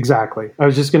 Exactly. I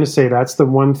was just going to say that's the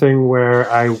one thing where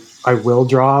I will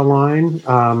draw a line.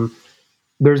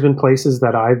 There's been places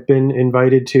that I've been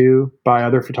invited to by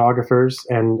other photographers,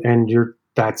 and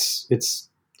it's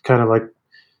kind of like,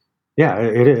 yeah,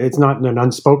 it's not an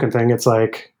unspoken thing. It's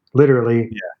like, literally,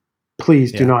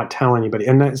 please do not tell anybody.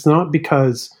 And that's not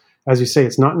because, as you say,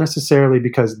 it's not necessarily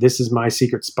because this is my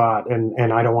secret spot and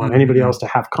I don't want anybody else to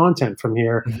have content from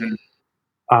here,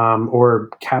 or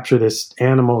capture this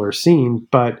animal or scene.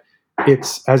 But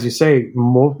it's, as you say,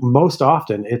 most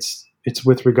often it's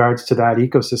with regards to that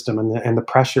ecosystem and the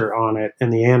pressure on it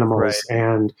and the animals.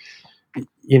 And,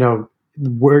 you know,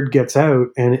 word gets out,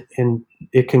 and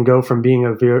it can go from being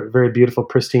a very, very beautiful,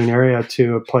 pristine area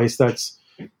to a place that's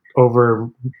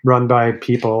overrun by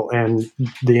people, and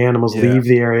the animals leave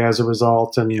the area as a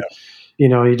result. And, you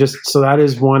know, so that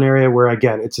is one area where I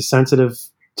get, it's a sensitive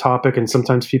topic, and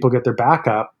sometimes people get their back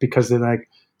up because they're like,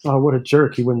 oh, what a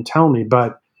jerk, he wouldn't tell me.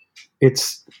 But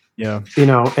it's, you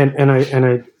know,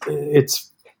 and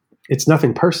it's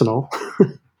nothing personal.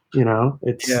 You know,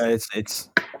 it's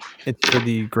for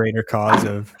the greater cause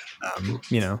of,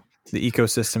 you know, the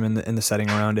ecosystem and the setting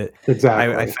around it.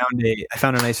 Exactly. I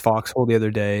found a nice foxhole the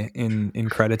other day in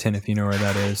Crediton, if you know where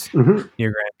that is,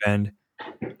 near Grand Bend.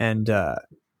 And,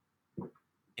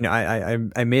 you know,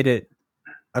 I made it,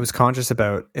 I was conscious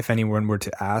about, if anyone were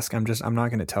to ask, I'm not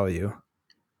going to tell you.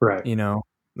 Right. You know,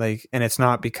 like, and it's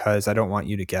not because I don't want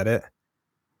you to get it.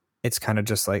 It's kind of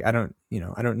just like, I don't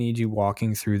need you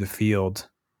walking through the field,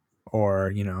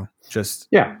 or, you know, just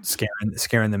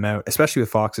scaring them out, especially with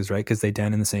foxes, right? Because they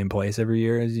den in the same place every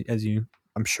year, as you,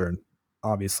 I'm sure,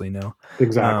 obviously know.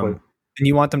 Exactly. And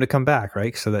you want them to come back,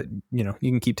 right? So that, you know,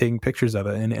 you can keep taking pictures of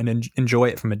it and enjoy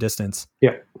it from a distance.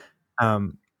 Yeah.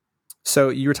 So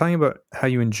you were talking about how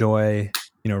you enjoy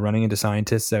running into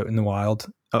scientists out in the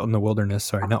out in the wilderness.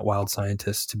 Sorry, not wild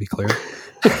scientists, to be clear,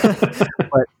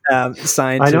 but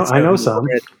scientists. I know some.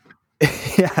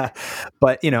 Yeah,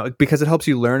 but because it helps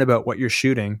you learn about what you're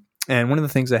shooting. And one of the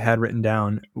things I had written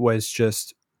down was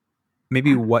just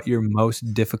maybe what your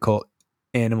most difficult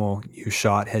animal you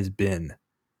shot has been,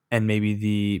 and maybe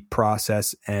the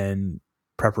process and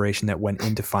preparation that went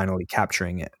into finally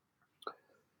capturing it.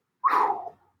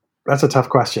 That's a tough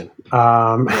question.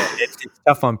 It's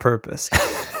tough on purpose.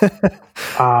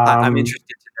 I'm interested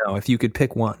to know if you could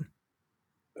pick one.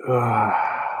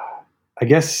 I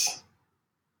guess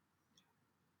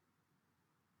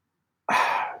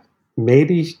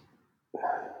maybe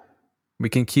we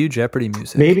can cue Jeopardy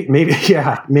music.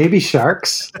 Maybe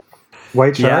sharks,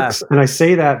 white sharks. Yeah. And I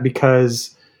say that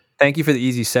because... Thank you for the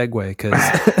easy segue, because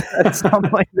that's on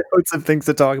my notes of things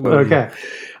to talk about. Okay.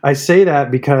 I say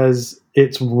that because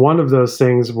it's one of those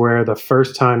things where the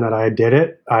first time that I did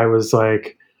it, I was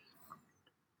like,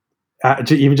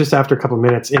 even just after a couple of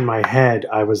minutes in my head,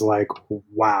 I was like,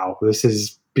 wow, this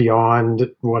is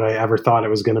beyond what I ever thought it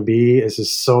was going to be. This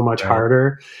is so much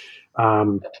harder.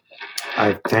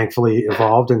 I've thankfully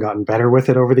evolved and gotten better with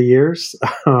it over the years.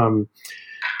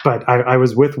 But I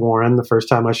was with Warren the first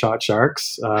time I shot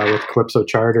sharks with Calypso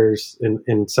Charters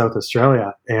in South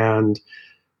Australia. And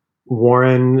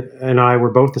Warren and I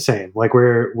were both the same. Like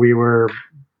we were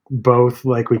both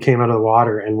like, we came out of the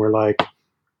water and we're like,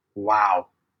 wow,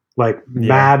 like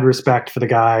mad respect for the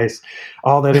guys.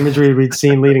 All that imagery we'd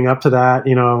seen leading up to that,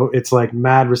 it's like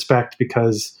mad respect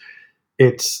because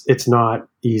it's not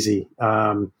easy.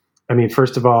 I mean,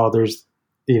 first of all, there's,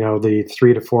 the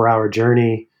 3 to 4 hour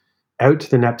journey out to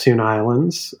the Neptune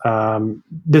Islands.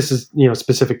 This is,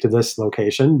 specific to this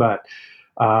location, but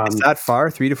it's that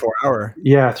far, 3 to 4 hour.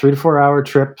 Yeah, 3 to 4 hour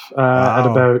trip at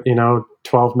about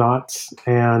 12 knots,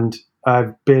 and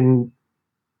I've done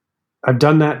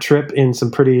that trip in some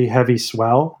pretty heavy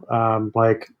swell,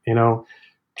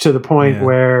 to the point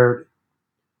where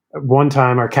one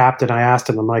time our captain, I asked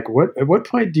him, I'm like, at what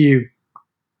point do you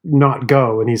not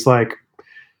go? And he's like,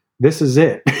 this is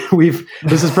it.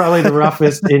 This is probably the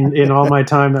roughest in all my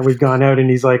time that we've gone out. And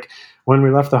he's like, when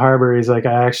we left the harbor, he's like,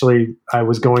 I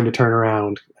was going to turn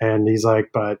around. And he's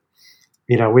like, but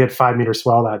we had 5 meter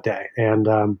swell that day.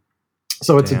 And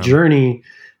so it's a journey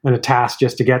and a task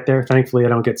just to get there. Thankfully I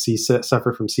don't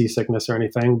suffer from seasickness or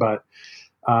anything, but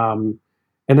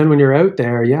and then when you're out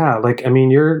there,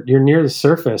 you're near the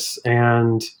surface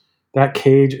and that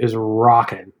cage is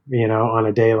rocking, on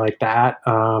a day like that.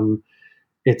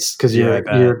 It's because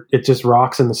it just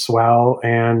rocks in the swell,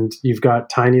 and you've got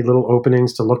tiny little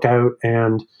openings to look out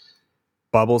and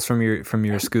bubbles from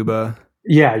your scuba.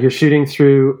 Yeah, you're shooting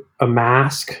through a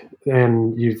mask,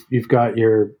 and you've got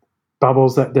your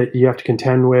bubbles that you have to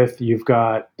contend with. You've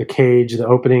got the cage, the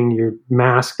opening, your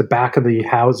mask, the back of the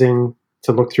housing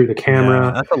to look through the camera.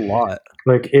 Yeah, that's a lot.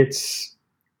 Like it's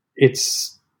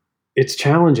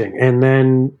challenging. And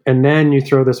then you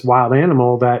throw this wild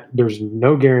animal that there's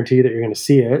no guarantee that you're going to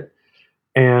see it.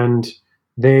 And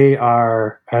they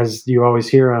are, as you always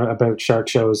hear about shark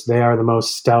shows, they are the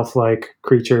most stealth-like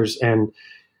creatures. And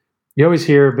you always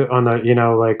hear on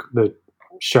the, the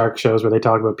shark shows where they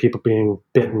talk about people being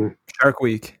bitten. Shark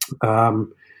Week.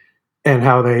 And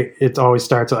how it always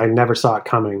starts, I never saw it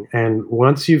coming. And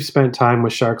once you've spent time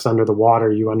with sharks under the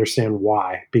water, you understand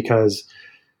why, because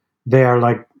they are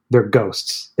they're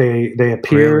ghosts. They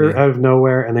appear out of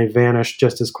nowhere and they vanish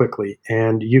just as quickly.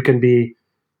 And you can be,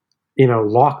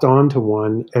 locked onto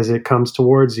one as it comes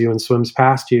towards you and swims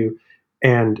past you.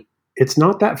 And it's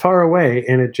not that far away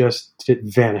and it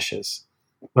vanishes.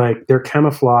 Like their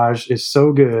camouflage is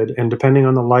so good. And depending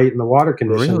on the light and the water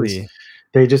conditions,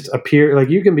 they just appear. Like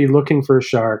you can be looking for a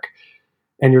shark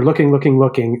and you're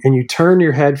looking, and you turn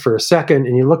your head for a second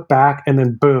and you look back and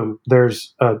then boom,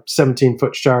 there's a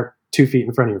 17-foot shark 2 feet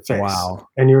in front of your face. Wow.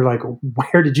 And you're like,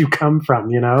 where did you come from?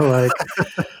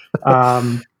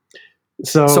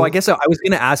 So I guess I was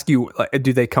going to ask you,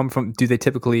 do they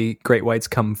typically, great whites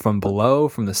come from below,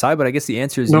 from the side? But I guess the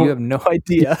answer is you have no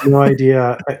idea. No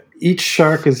idea. Each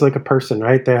shark is like a person,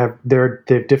 right? They have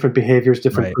different behaviors,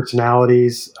 different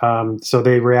personalities. So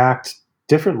they react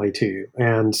differently to you.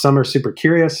 And some are super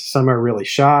curious. Some are really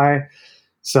shy.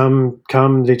 Some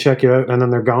come, they check you out, and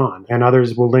then they're gone. And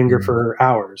others will linger for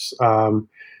hours.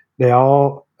 They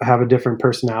all have a different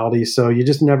personality, so you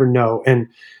just never know.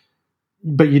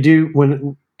 But you do,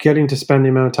 when getting to spend the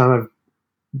amount of time I've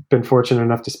been fortunate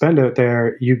enough to spend out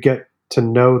there, you get to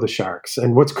know the sharks.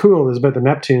 And what's cool is about the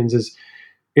Neptunes is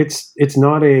it's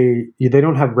not they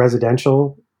don't have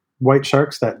residential white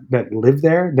sharks that live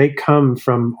there, they come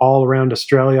from all around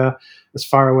Australia, as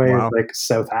far away as like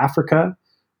South Africa.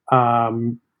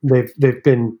 They've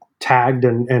been tagged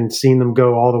and seen them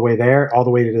go all the way there, all the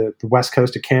way to the west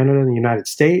coast of Canada and the United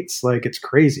States. Like, it's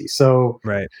crazy. So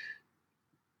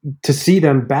to see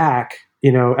them back,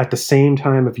 at the same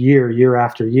time of year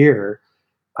after year,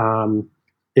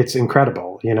 it's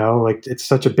incredible. Like, it's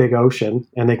such a big ocean,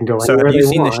 and they can go anywhere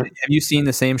they want. Have you seen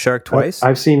the same shark twice?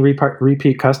 I've seen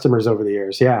repeat customers over the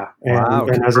years. Yeah.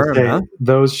 And as I say,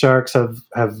 those sharks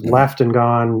have left and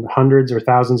gone hundreds or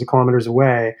thousands of kilometers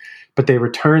away, but they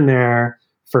return there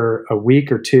for a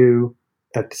week or two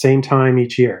at the same time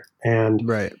each year. And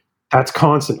that's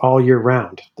constant all year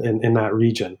round in that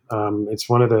region. It's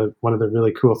one of the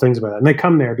really cool things about it. And they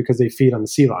come there because they feed on the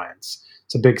sea lions.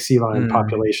 It's a big sea lion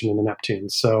population in the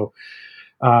Neptunes. So,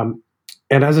 and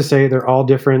as I say, they're all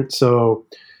different. So,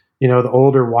 the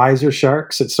older, wiser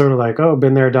sharks, it's sort of like, oh,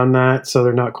 been there, done that. So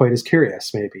they're not quite as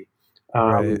curious, maybe.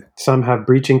 Some have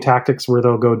breaching tactics where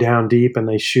they'll go down deep and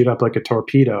they shoot up like a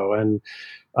torpedo, and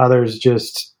others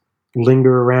just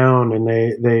linger around and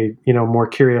they more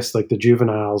curious, like the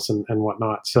juveniles and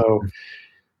whatnot. So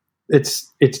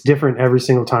it's different every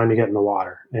single time you get in the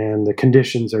water, and the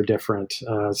conditions are different.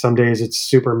 Some days it's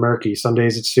super murky, some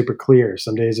days it's super clear,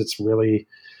 some days it's really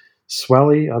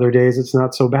swelly, other days it's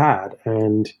not so bad.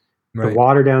 And the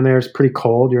water down there is pretty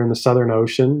cold. You're in the Southern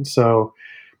Ocean. So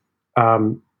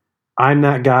I'm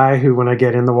that guy who, when I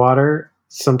get in the water,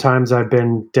 sometimes I've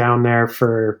been down there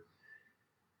for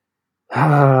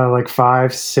like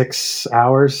 5-6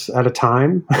 hours at a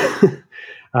time.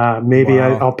 Maybe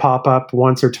I'll pop up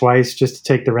once or twice just to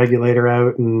take the regulator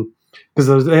out, and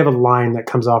because they have a line that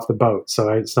comes off the boat, so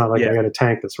it's not like I got a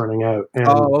tank that's running out. And,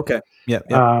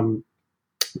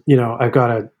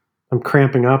 I'm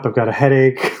cramping up. I've got a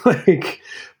headache,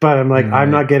 but I'm like, I'm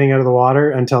not getting out of the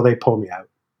water until they pull me out.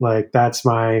 Like, that's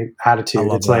my attitude.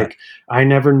 It's that. Like, I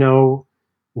never know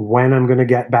when I'm going to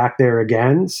get back there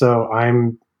again. So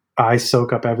I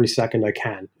soak up every second I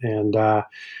can. And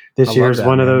this year is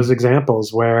one of those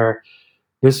examples where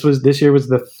this year was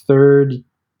the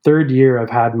third year I've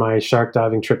had my shark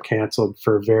diving trip canceled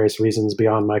for various reasons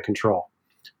beyond my control.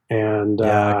 And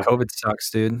COVID sucks,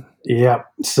 dude. Yeah.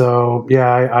 So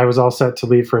I was all set to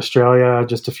leave for Australia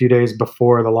just a few days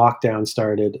before the lockdown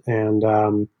started. And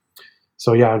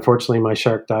unfortunately my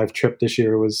shark dive trip this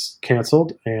year was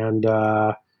canceled. And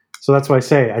so that's why I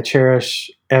say I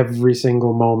cherish every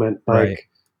single moment. Like,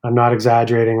 I'm not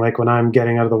exaggerating. Like, when I'm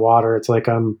getting out of the water, it's like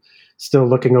I'm still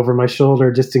looking over my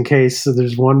shoulder just in case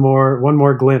there's one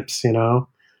more glimpse, You're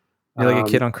like a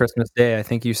kid on Christmas Day. I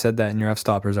think you said that in your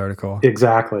F-Stoppers article.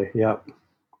 Exactly. Yep.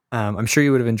 I'm sure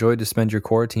you would have enjoyed to spend your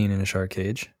quarantine in a shark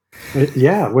cage.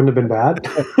 Yeah, it wouldn't have been bad.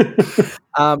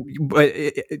 But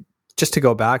just to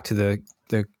go back to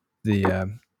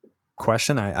the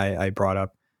question I brought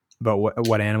up about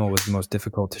what animal was the most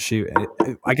difficult to shoot.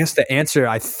 I guess the answer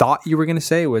I thought you were going to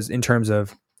say was, in terms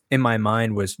of, in my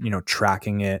mind, was,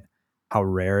 tracking it, how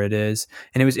rare it is.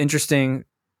 And it was interesting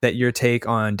that your take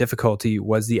on difficulty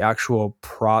was the actual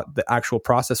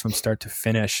process from start to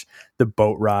finish, the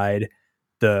boat ride,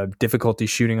 the difficulty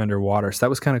shooting underwater. So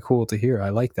that was kind of cool to hear. I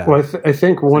like that. Well, I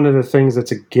think one of the things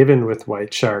that's a given with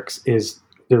white sharks is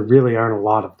there really aren't a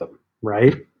lot of them,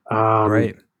 right?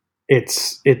 Right.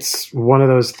 It's one of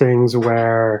those things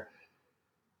where,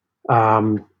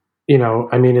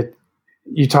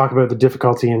 you talk about the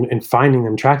difficulty in finding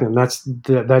them, tracking them.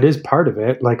 That is part of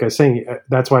it. Like I was saying,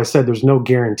 that's why I said there's no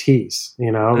guarantees.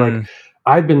 Like,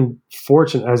 I've been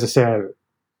fortunate, as I say,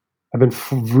 I've been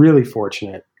really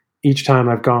fortunate each time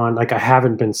I've gone. Like, I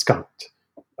haven't been skunked,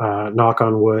 knock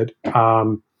on wood.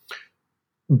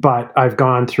 But I've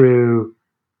gone through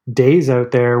days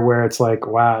out there where it's like,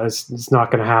 wow, it's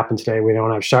not going to happen today. We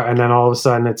don't have shark. And then all of a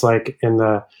sudden it's like in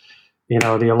the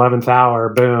 11th hour,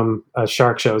 boom, a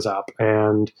shark shows up.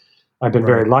 And I've been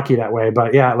very lucky that way.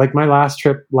 But yeah, like my last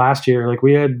trip last year, like,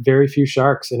 we had very few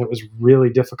sharks and it was really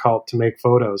difficult to make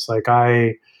photos. Like,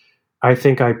 I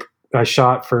think I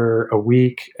shot for a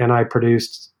week and I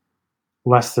produced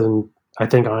less than, I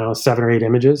don't know, 7 or 8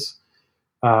 images.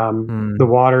 The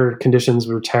water conditions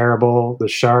were terrible. The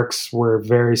sharks were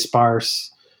very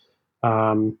sparse.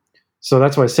 So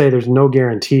that's why I say there's no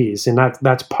guarantees, and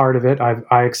that's part of it.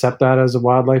 I accept that as a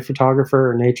wildlife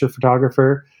photographer or nature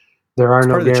photographer. There are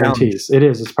no guarantees.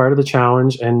 It's part of the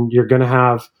challenge, and you're going to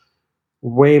have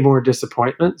way more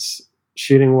disappointments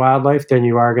shooting wildlife than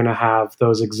you are going to have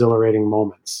those exhilarating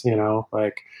moments.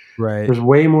 There's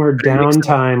way more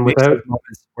downtime without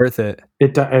moments worth it.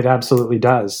 It absolutely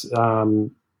does.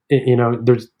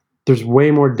 There's way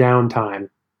more downtime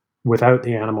without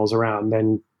the animals around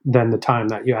than than the time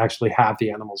that you actually have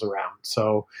the animals around.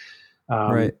 So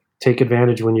Right. take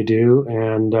advantage when you do,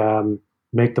 and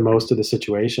make the most of the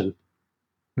situation.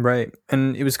 Right.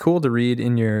 And it was cool to read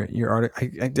in your article.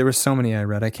 There were so many I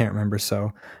read, I can't remember.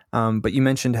 So, but you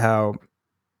mentioned how,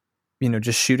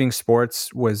 just shooting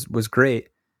sports was great,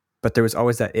 but there was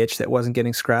always that itch that wasn't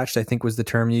getting scratched, I think was the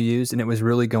term you used. And it was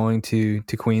really going to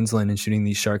Queensland and shooting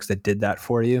these sharks that did that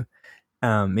for you.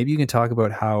 Maybe you can talk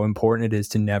about how important it is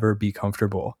to never be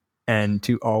comfortable and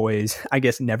to always, I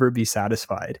guess, never be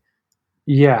satisfied.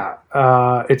 Yeah,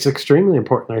 it's extremely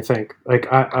important, I think. Like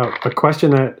a question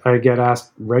that I get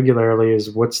asked regularly is,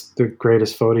 what's the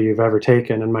greatest photo you've ever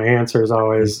taken? And my answer is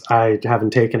always, I haven't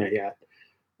taken it yet.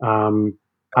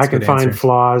 I can find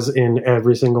flaws in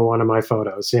every single one of my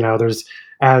photos. There's,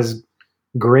 as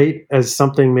great as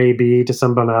something may be to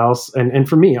someone else. And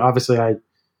for me, obviously, I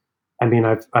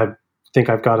think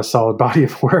I've got a solid body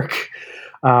of work.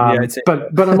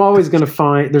 But I'm always going to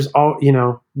find,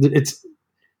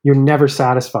 you're never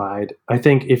satisfied. I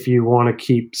think if you want to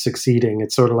keep succeeding,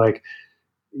 it's sort of like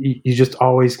you just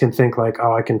always can think like,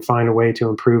 oh, I can find a way to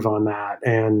improve on that.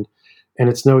 And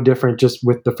it's no different just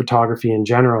with the photography in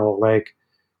general. Like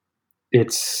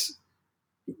that's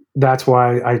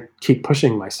why I keep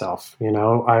pushing myself.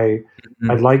 I'd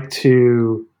like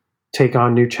to take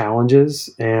on new challenges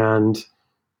and,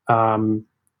 for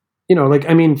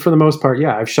the most part,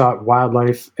 yeah, I've shot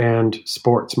wildlife and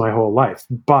sports my whole life,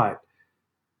 but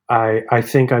I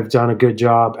think I've done a good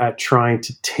job at trying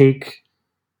to take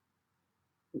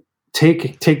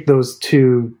those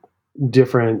two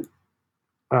different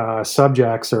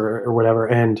subjects or whatever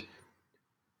and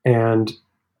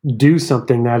do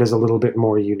something that is a little bit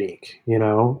more unique,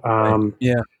 and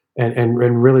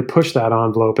really push that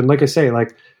envelope. And like I say,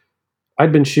 like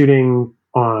I'd been shooting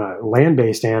on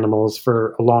land-based animals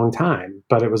for a long time,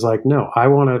 but it was like, no, I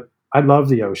love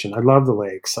the ocean. I love the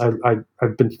lakes.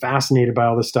 I've been fascinated by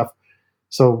all this stuff.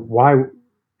 So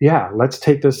let's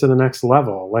take this to the next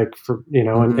level, like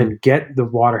and get the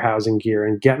water housing gear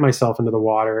and get myself into the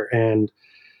water and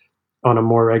on a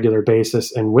more regular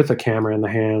basis and with a camera in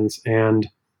the hands and,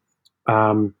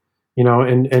 like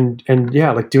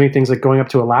doing things like going up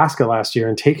to Alaska last year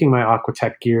and taking my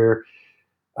Aquatech gear,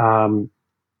 and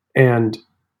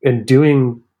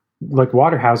doing like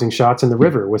water housing shots in the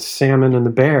river with salmon and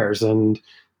the bears and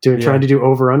trying to do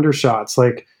over under shots.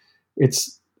 Like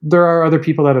there are other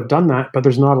people that have done that, but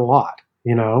there's not a lot,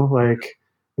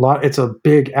 it's a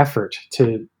big effort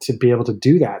to be able to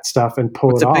do that stuff and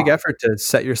pull it off. It's a big effort to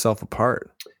set yourself apart.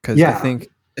 Cause I think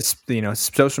it's,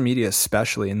 social media,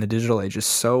 especially in the digital age, is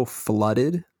so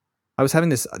flooded. I was having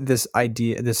this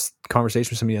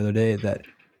conversation with somebody the other day that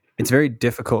it's very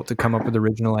difficult to come up with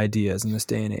original ideas in this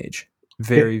day and age.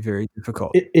 Very, very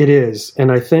difficult. It is.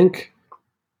 And I think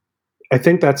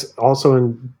that's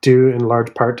also due in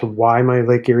large part to why my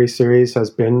Lake Erie series has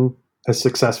been as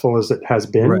successful as it has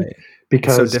been. Right.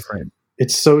 Because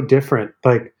it's so different.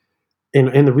 Like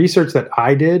in the research that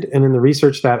I did and in the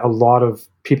research that a lot of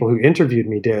people who interviewed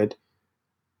me did,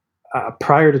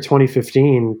 prior to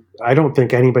 2015, I don't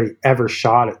think anybody ever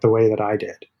shot it the way that I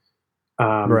did.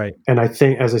 Right. And I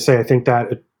think, as I say, I think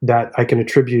that I can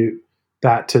attribute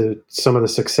that to some of the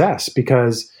success,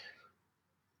 because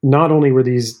not only were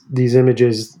these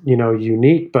images,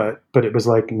 unique, but it was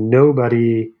like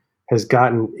nobody has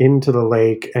gotten into the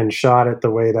lake and shot it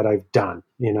the way that I've done,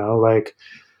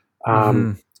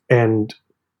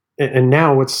 and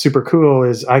now what's super cool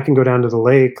is I can go down to the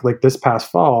lake like this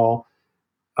past fall,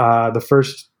 the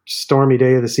first stormy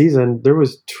day of the season, there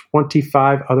was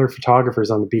 25 other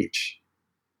photographers on the beach,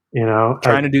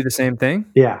 trying to do the same thing.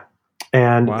 Yeah.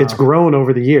 And It's grown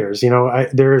over the years.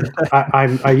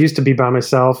 I used to be by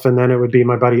myself, and then it would be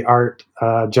my buddy Art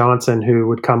Johnson who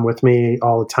would come with me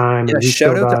all the time. Yeah,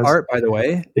 shout out to Art, by the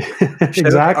way.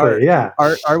 Exactly. Yeah,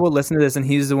 Art will listen to this, and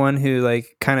he's the one who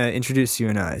kind of introduced you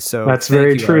and I. So that's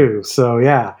very true. Art. So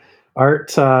yeah,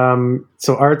 Art. So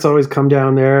Art's always come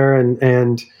down there,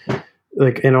 and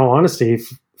like in all honesty,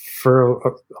 for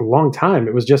a long time,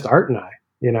 it was just Art and I.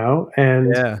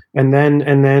 And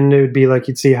then it would be like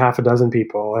you'd see half a dozen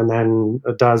people and then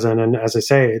a dozen. And as I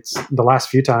say, it's the last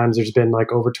few times there's been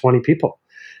like over 20 people.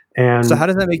 And so how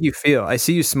does that make you feel? I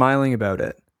see you smiling about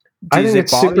it. Does it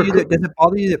bother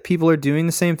you that people are doing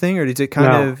the same thing, or does it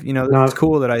kind of, it's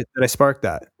cool that I sparked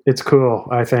that? It's cool.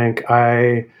 I think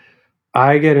I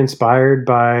get inspired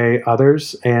by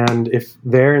others, and if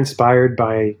they're inspired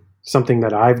by something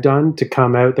that I've done, to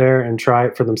come out there and try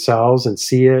it for themselves and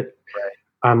see it,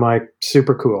 I'm like,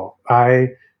 super cool.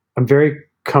 I'm very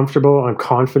comfortable. I'm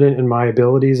confident in my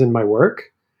abilities and my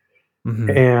work.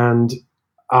 Mm-hmm. And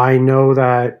I know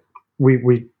that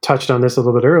we touched on this a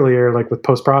little bit earlier, like with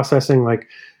post-processing, like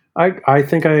I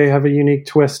think I have a unique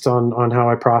twist on how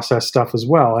I process stuff as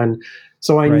well. And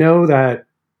so I know that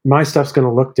my stuff's going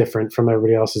to look different from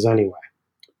everybody else's anyway.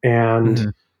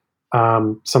 And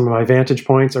some of my vantage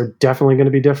points are definitely going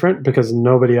to be different because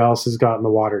nobody else has gotten the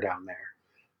water down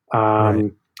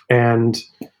there. And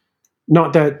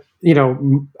not that,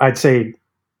 I'd say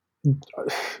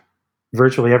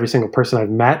virtually every single person I've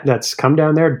met that's come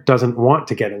down there doesn't want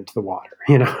to get into the water.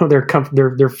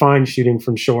 They're fine shooting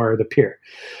from shore or the pier.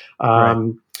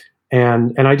 And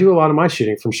I do a lot of my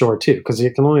shooting from shore too, because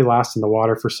it can only last in the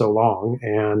water for so long.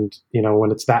 And,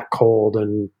 when it's that cold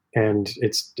and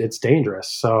it's dangerous.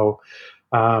 So,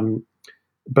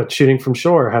 but shooting from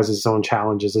shore has its own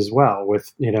challenges as well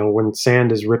with, when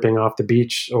sand is ripping off the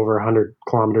beach over 100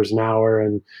 kilometers an hour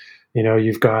and,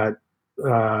 you've got,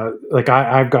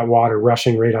 I've got water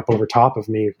rushing right up over top of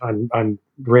me. I'm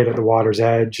right at the water's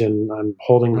edge and I'm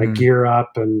holding my gear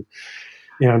up and,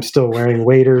 I'm still wearing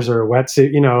waders or a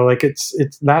wetsuit,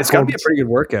 it's gotta be a pretty good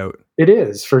workout. It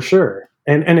is for sure.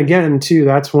 And again, too,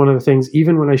 that's one of the things,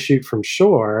 even when I shoot from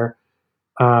shore,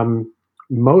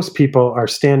 most people are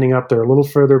standing up, they're a little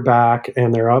further back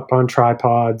and they're up on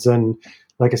tripods. And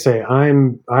like I say,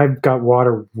 I've got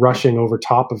water rushing over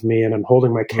top of me and I'm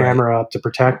holding my camera up to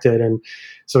protect it. And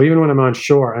so even when I'm on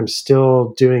shore, I'm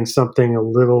still doing something a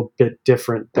little bit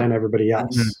different than everybody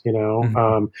else,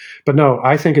 but no,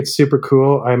 I think it's super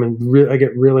cool. I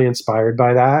get really inspired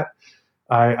by that.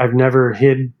 I've never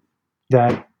hid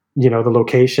that, the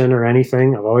location or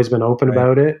anything. I've always been open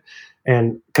about it.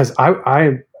 And cause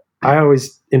I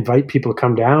always invite people to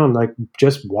come down, like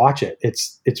just watch it.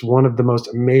 It's one of the most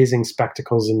amazing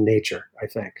spectacles in nature, I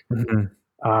think.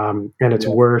 And it's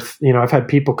worth, I've had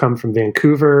people come from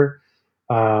Vancouver,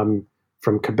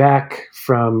 from Quebec,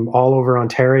 from all over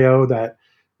Ontario that,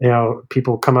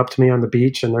 people come up to me on the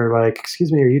beach and they're like,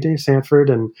 "Excuse me, are you Dave Sanford?"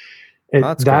 And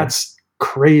that's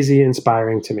crazy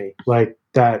inspiring to me. Like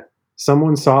that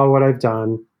someone saw what I've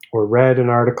done or read an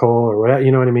article or whatever,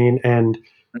 you know what I mean? And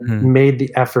made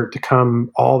the effort to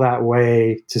come all that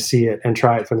way to see it and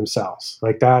try it for themselves.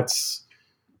 Like that's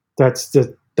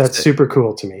super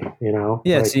cool to me,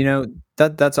 Yes.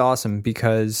 That's awesome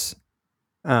because,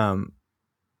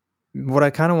 what I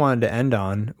kind of wanted to end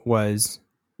on was,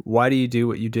 why do you do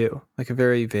what you do? Like a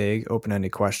very vague,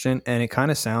 open-ended question. And it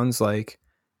kind of sounds like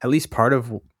at least part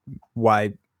of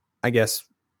why, I guess,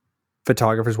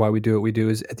 photographers, why we do what we do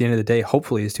is at the end of the day,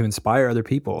 hopefully is to inspire other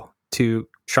people to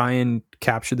try and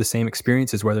capture the same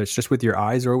experiences, whether it's just with your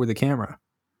eyes or with a camera.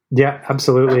 Yeah,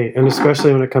 absolutely. And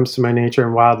especially when it comes to my nature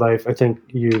and wildlife, I think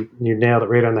you nailed it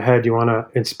right on the head. You want to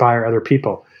inspire other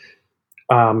people.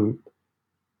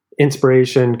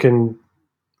 Inspiration can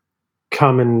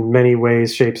come in many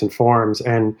ways, shapes, and forms.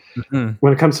 And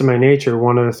when it comes to my nature,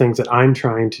 one of the things that I'm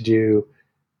trying to do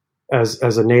as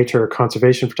a nature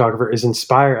conservation photographer is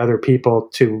inspire other people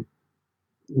to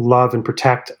love and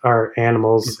protect our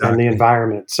animals and the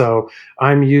environment. So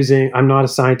I'm not a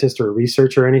scientist or a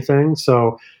researcher or anything.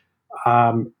 So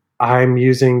I'm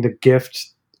using the gift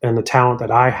and the talent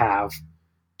that I have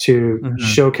to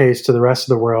showcase to the rest of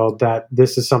the world that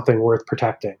this is something worth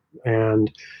protecting.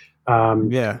 And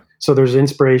so there's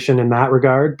inspiration in that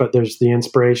regard, but there's the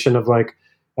inspiration of, like,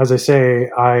 as I say,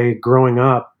 growing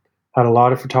up had a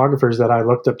lot of photographers that I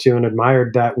looked up to and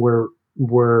admired that were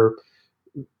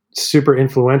super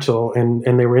influential,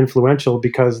 and they were influential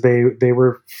because they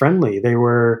were friendly. They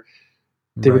were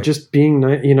just being,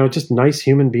 just nice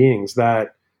human beings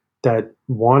that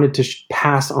wanted to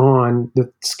pass on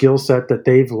the skill set that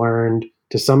they've learned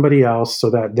to somebody else so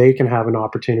that they can have an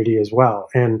opportunity as well.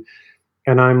 And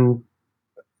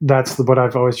that's what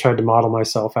I've always tried to model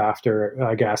myself after,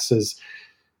 I guess,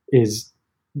 is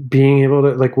being able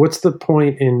to, like, what's the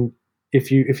point in, if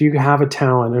you have a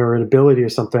talent or an ability or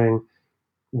something,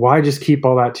 why just keep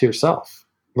all that to yourself?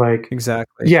 Like,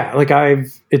 exactly. Yeah. Like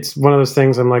it's one of those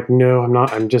things I'm like, no, I'm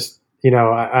not, I'm just,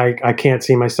 I can't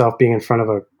see myself being in front of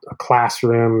a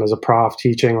classroom as a prof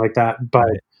teaching like that, but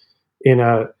in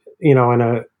a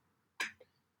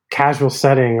casual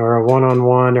setting or a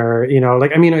one-on-one or,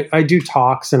 I do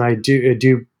talks and I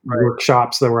do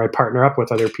workshops where I partner up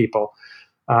with other people.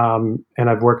 And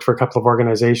I've worked for a couple of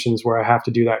organizations where I have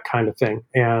to do that kind of thing.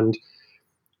 And,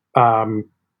 I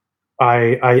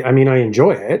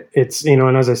enjoy it. It's,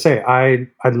 and as I say, I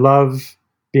love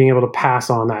being able to pass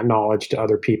on that knowledge to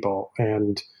other people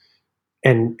and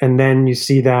then you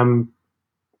see them,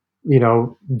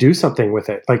 do something with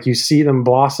it. Like you see them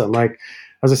blossom. Like,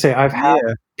 as I say, I've had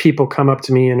people come up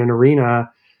to me in an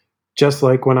arena, just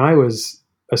like when I was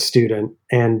a student,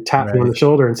 and tap me on the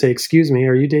shoulder and say, "Excuse me,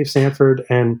 are you Dave Sanford?"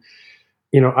 And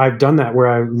I've done that where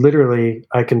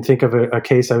I can think of a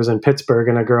case. I was in Pittsburgh,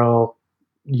 and a girl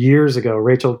years ago,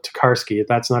 Rachel Tokarski,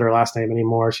 that's not her last name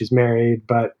anymore. She's married,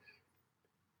 but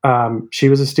she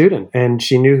was a student, and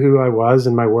she knew who I was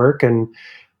and my work. And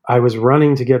I was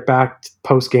running to get back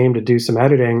post game to do some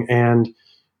editing. And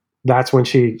that's when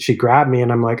she grabbed me,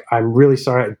 and I'm like, I'm really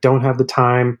sorry. I don't have the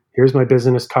time. Here's my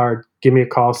business card. Give me a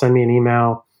call, send me an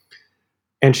email.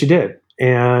 And she did.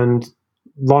 And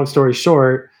long story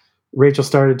short, Rachel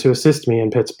started to assist me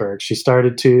in Pittsburgh. She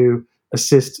started to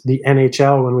assist the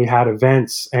NHL when we had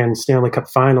events and Stanley Cup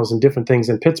finals and different things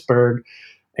in Pittsburgh.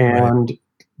 And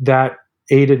that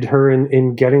aided her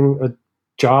in getting a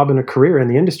job and a career in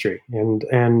the industry.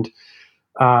 And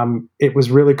it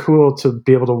was really cool to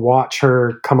be able to watch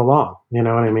her come along. You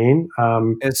know what I mean?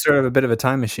 It's sort of a bit of a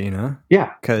time machine, huh?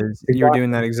 Yeah. Because exactly. You were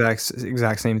doing that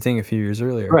exact same thing a few years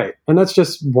earlier. Right. And that's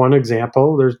just one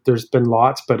example. There's been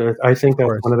lots, but I think that's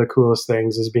one of the coolest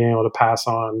things is being able to pass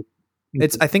on.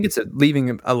 I think it's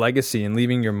leaving a legacy and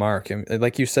leaving your mark. And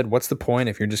like you said, what's the point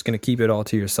if you're just going to keep it all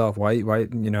to yourself? Why,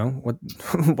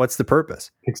 what's the purpose?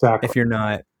 Exactly. If you're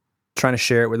not trying to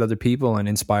share it with other people and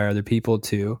inspire other people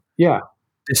to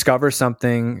discover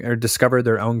something or discover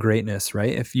their own greatness,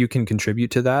 right? If you can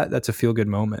contribute to that, that's a feel good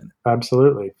moment.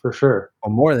 Absolutely. For sure.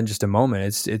 Well, more than just a moment.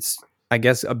 It's, I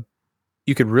guess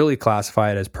you could really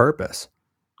classify it as purpose.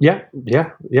 Yeah.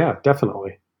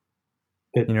 Definitely.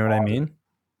 You know what I mean?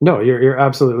 No, you're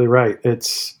absolutely right.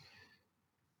 It's,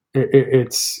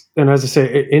 and as I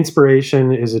say,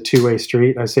 inspiration is a two-way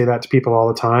street. I say that to people all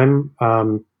the time.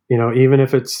 Even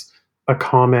if it's a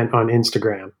comment on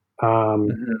Instagram,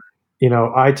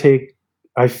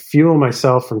 I fuel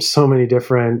myself from so many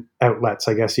different outlets,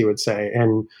 I guess you would say.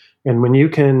 And when you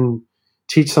can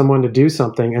teach someone to do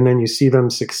something and then you see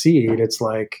them succeed, it's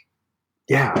like,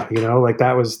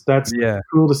 that's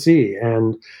cool to see.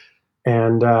 And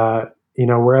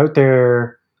we're out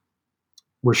there,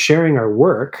 we're sharing our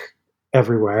work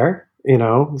everywhere,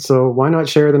 so why not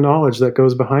share the knowledge that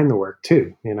goes behind the work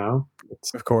too,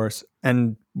 Of course.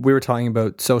 And we were talking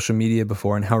about social media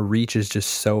before and how reach is just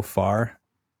so far.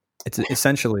 It's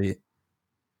essentially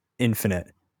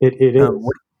infinite. It is.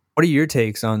 What are your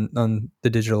takes on the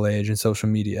digital age and social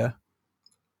media?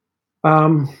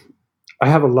 I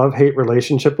have a love-hate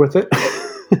relationship with it.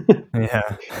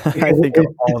 Yeah. I think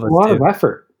it's a lot of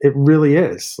effort. It really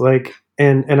is. Like,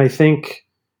 and I think,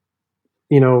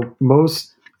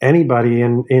 most anybody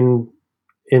in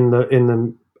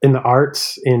the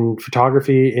arts, in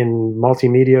photography, in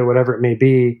multimedia, whatever it may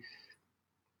be,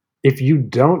 if you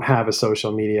don't have a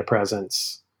social media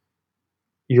presence,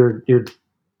 you're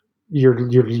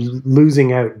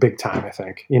losing out big time. I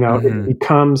think, it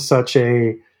becomes such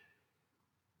a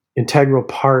integral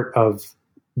part of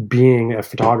being a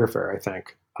photographer, I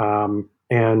think.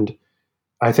 And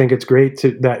I think it's great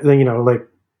to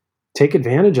take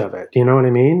advantage of it. You know what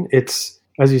I mean? It's,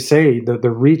 as you say, the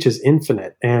reach is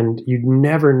infinite, and you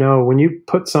never know when you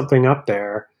put something up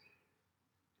there,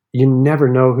 you never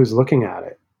know who's looking at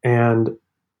it. And,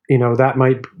 that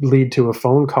might lead to a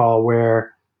phone call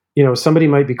where, somebody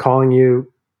might be calling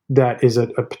you that is a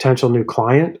potential new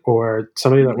client, or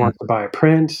somebody that wants to buy a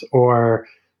print or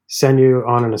send you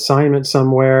on an assignment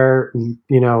somewhere,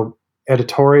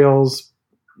 editorials.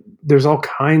 There's all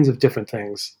kinds of different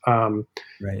things.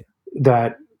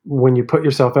 That when you put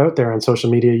yourself out there on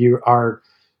social media,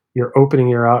 you're opening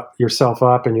yourself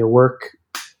up and you're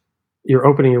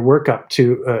opening your work up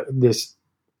to this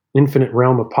infinite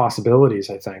realm of possibilities,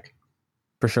 I think.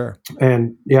 For sure.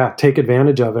 And take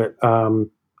advantage of it.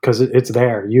 Cause it's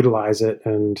there, utilize it.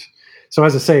 And so,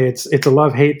 as I say, it's a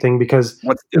love-hate thing, because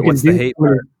what's the hate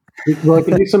part? Well, it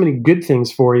can do so many good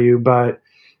things for you, but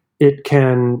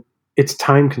it's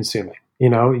time consuming.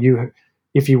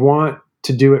 If you want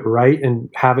to do it right and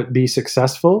have it be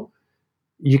successful,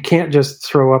 you can't just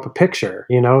throw up a picture,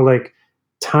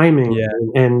 timing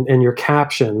and your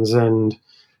captions and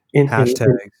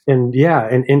hashtags and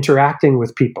interacting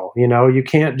with people. It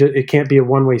can't be a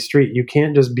one-way street. You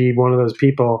can't just be one of those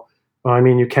people. Well, I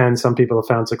mean, you can, some people have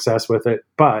found success with it,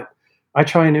 but I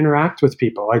try and interact with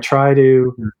people. I try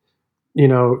to,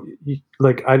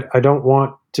 I don't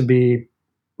want to be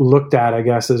looked at, I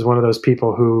guess, as one of those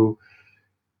people who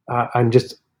I'm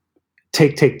just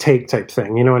take type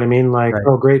thing. You know what I mean? Like, right.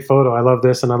 Oh, great photo. I love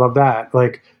this and I love that.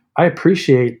 Like, I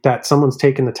appreciate that someone's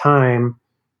taken the time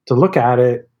to look at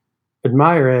it,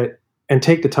 admire it, and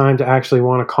take the time to actually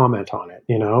want to comment on it,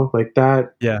 like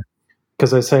that. Yeah.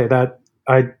 Because I say that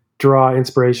I draw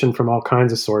inspiration from all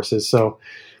kinds of sources. So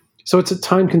it's a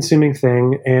time consuming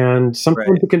thing. And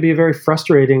sometimes it can be a very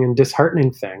frustrating and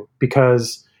disheartening thing,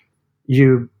 because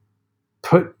you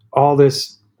put all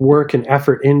this work and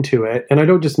effort into it. And I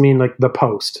don't just mean like the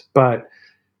post, but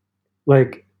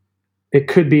like it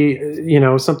could be,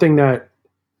 something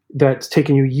that's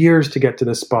taken you years to get to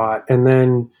this spot. And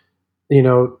then,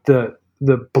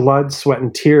 the blood, sweat,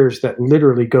 and tears that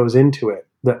literally goes into it,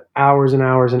 the hours and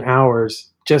hours and hours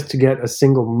just to get a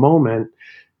single moment.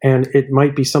 And it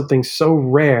might be something so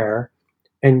rare,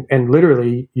 and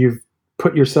literally you've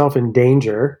put yourself in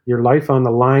danger, your life on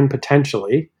the line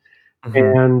potentially,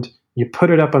 and you put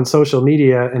it up on social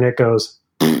media and it goes,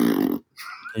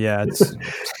 yeah, it's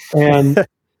and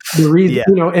the reason,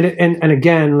 and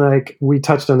again, like we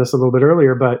touched on this a little bit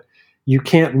earlier, but you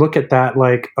can't look at that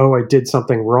like, oh, I did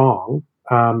something wrong.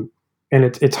 And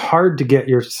it's hard to get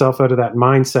yourself out of that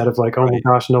mindset of like, oh my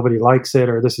gosh, nobody likes it,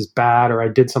 or this is bad, or I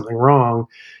did something wrong,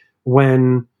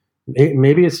 when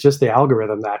maybe it's just the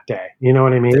algorithm that day. You know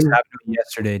what I mean? This happened to me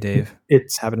yesterday, Dave.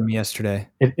 It's happened to me yesterday.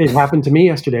 It happened to me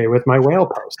yesterday with my whale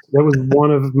post. That was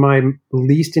one of my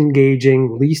least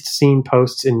engaging, least seen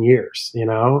posts in years, And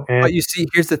but you see,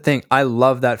 here's the thing. I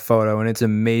love that photo, and it's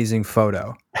an amazing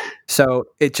photo. So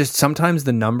it just, sometimes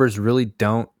the numbers really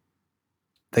don't,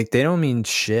 like, they don't mean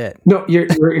shit. No,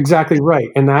 you're exactly right.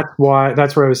 And that's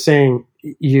where I was saying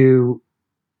it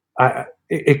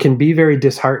can be very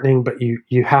disheartening, but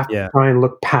you have to try and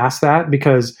look past that,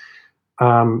 because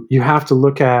you have to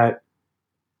look at,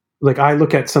 like, I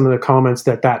look at some of the comments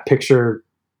that picture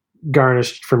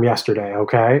garnished from yesterday.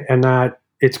 Okay. And that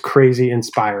it's crazy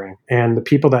inspiring. And the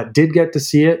people that did get to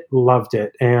see it loved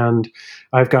it. And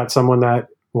I've got someone that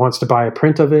wants to buy a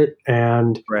print of it.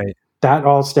 And that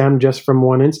all stemmed just from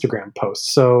one Instagram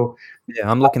post. So yeah,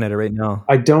 I'm looking at it right now.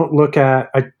 I don't look at,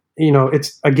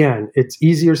 it's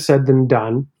easier said than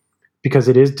done, because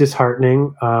it is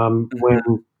disheartening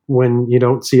when you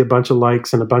don't see a bunch of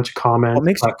likes and a bunch of comments. It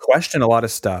makes you question a lot of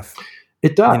stuff.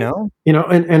 It does,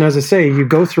 and as I say, you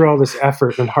go through all this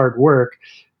effort and hard work,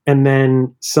 and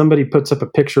then somebody puts up a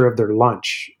picture of their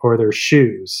lunch or their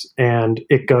shoes, and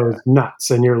it goes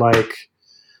nuts, and you're like,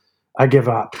 I give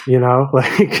up,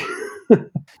 like.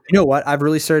 You know what? I've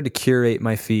really started to curate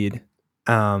my feed,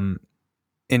 in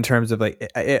terms of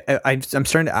like, I'm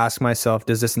starting to ask myself,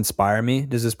 does this inspire me?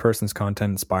 Does this person's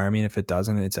content inspire me? And if it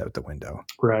doesn't, it's out the window.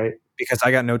 Right. Because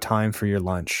I got no time for your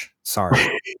lunch. Sorry.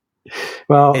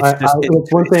 Well,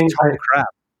 it's one thing.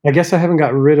 I guess I haven't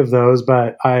got rid of those,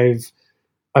 but I've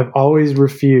always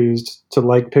refused to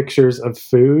like pictures of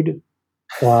food,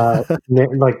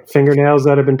 like fingernails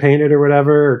that have been painted or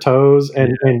whatever, or toes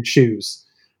and shoes.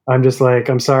 I'm just like,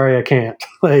 I'm sorry, I can't.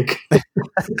 Like,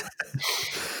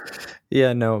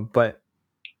 yeah, no, but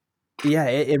yeah,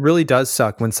 it really does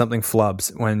suck when something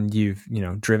flubs, when you've,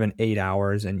 driven 8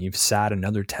 hours and you've sat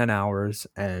another 10 hours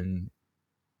and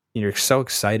you're so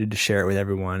excited to share it with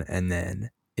everyone, and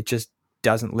then it just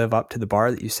doesn't live up to the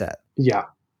bar that you set. Yeah.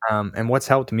 And what's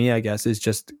helped me, I guess, is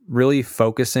just really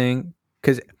focusing,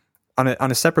 because on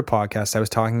a separate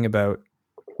podcast,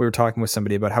 we were talking with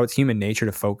somebody about how it's human nature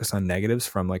to focus on negatives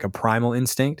from like a primal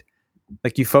instinct.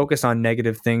 Like, you focus on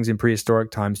negative things in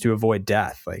prehistoric times to avoid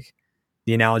death. Like,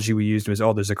 the analogy we used was,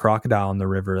 oh, there's a crocodile in the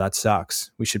river. That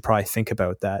sucks. We should probably think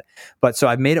about that. But so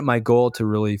I've made it my goal to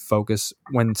really focus,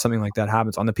 when something like that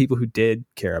happens, on the people who did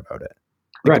care about it.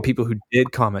 Like the people who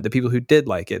did comment, the people who did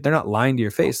like it. They're not lying to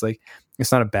your face. Like,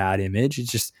 it's not a bad image.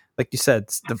 It's just, like you said,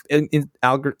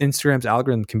 Instagram's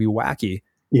algorithm can be wacky.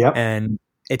 Yeah. And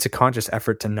it's a conscious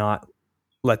effort to not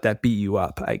let that beat you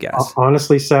up, I guess.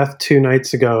 Honestly, Seth, 2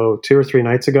 or 3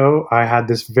 nights ago, I had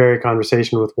this very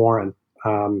conversation with Warren.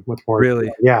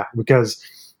 Really? Yeah, because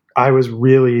I was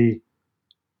really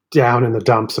down in the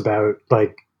dumps about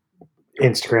like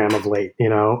Instagram of late,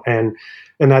 and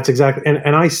that's exactly,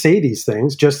 and I say these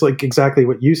things just like exactly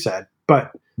what you said,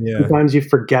 but sometimes you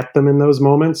forget them in those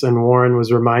moments. And Warren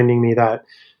was reminding me that,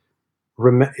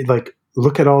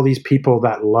 look at all these people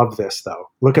that love this, though.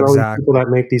 Look at all these people that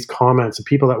make these comments, and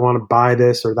people that want to buy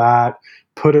this or that,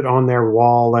 put it on their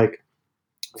wall. Like,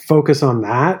 focus on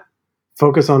that.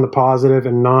 Focus on the positive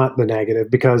and not the negative,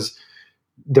 because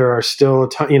there are still a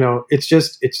ton, it's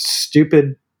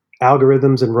stupid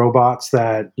algorithms and robots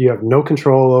that you have no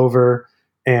control over.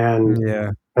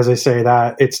 And as I say,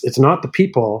 that it's not the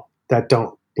people that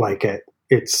don't like it.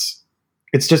 It's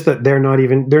just that they're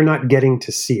not getting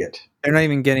to see it. They're not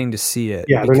even getting to see it.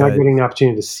 Yeah, they're not getting the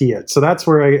opportunity to see it. So that's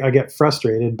where I get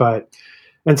frustrated.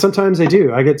 And sometimes I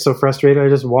do. I get so frustrated, I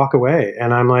just walk away.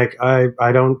 And I'm like,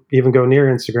 I don't even go near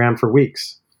Instagram for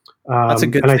weeks. That's a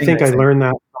good thing. And I think I learned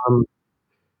that from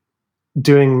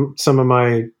doing some of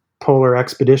my polar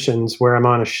expeditions, where I'm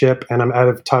on a ship and I'm out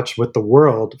of touch with the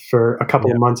world for a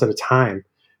couple of months at a time.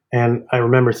 And I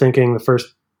remember thinking the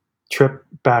first trip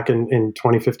back in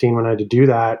 2015 when I had to do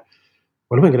that.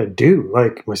 What am I going to do?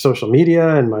 Like my social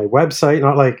media and my website,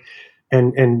 not like,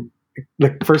 and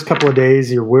the first couple of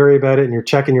days you're worried about it and you're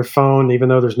checking your phone, even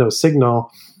though there's no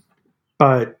signal,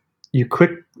 but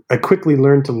I quickly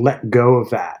learned to let go of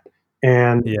that.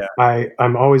 And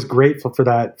I'm always grateful for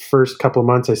that first couple of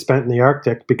months I spent in the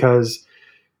Arctic, because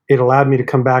it allowed me to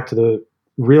come back to the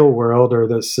real world or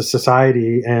the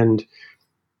society and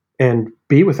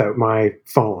be without my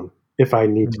phone if I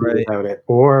need to be without it,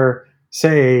 or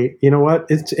say, you know what,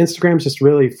 Instagram's just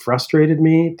really frustrated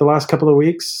me the last couple of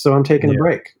weeks, so I'm taking a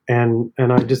break, and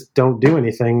I just don't do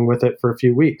anything with it for a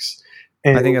few weeks.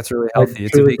 And I think that's really healthy.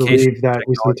 It's a vacation. Believe that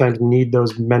we sometimes need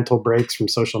those mental breaks from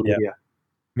social media.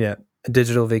 Yeah, a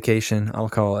digital vacation, I'll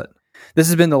call it. This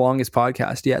has been the longest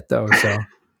podcast yet, though. So,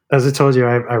 as I told you,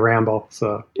 I ramble.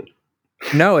 So,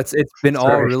 no, it's been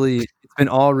all really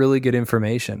good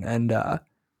information, and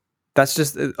that's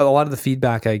just a lot of the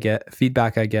feedback I get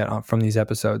from these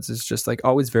episodes is just like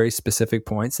always very specific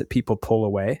points that people pull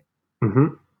away.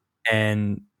 Mm-hmm.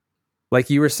 And like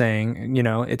you were saying, you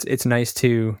know, it's nice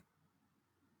to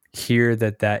hear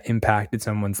that impacted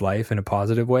someone's life in a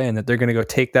positive way, and that they're going to go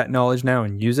take that knowledge now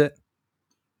and use it.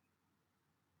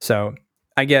 So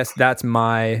I guess that's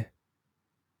my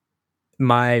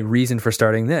reason for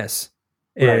starting this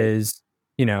is,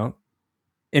 you know,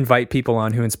 invite people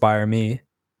on who inspire me,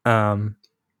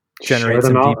 generate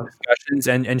some deep discussions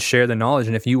and share the knowledge.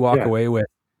 And if you walk away with,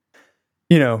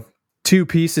 you know, 2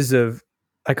 pieces of,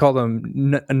 I call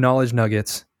them knowledge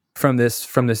nuggets from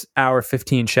this hour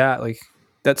 15 chat, like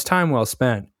that's time well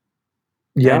spent.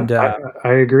 Yeah, and,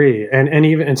 I agree.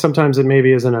 And sometimes it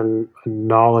maybe isn't a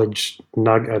knowledge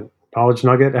nugget,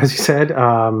 as you said.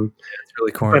 It's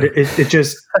really corny. But it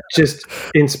just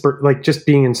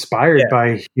being inspired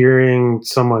by hearing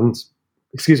someone's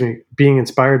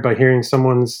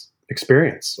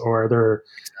experience or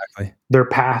their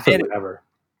path or whatever,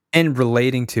 and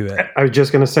relating to it. I was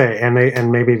just going to say,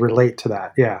 and maybe relate to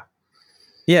that.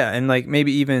 Yeah, and like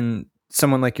maybe even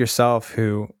someone like yourself,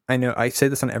 who I know I say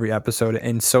this on every episode,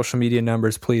 and social media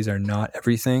numbers, please, are not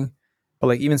everything. But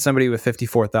like even somebody with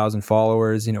 54,000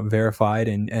 followers, you know, verified,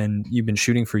 and you've been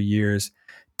shooting for years,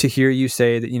 to hear you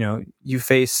say that, you know, you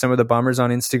face some of the bummers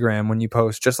on Instagram when you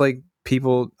post, just like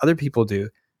other people do.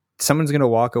 Someone's going to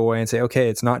walk away and say, okay,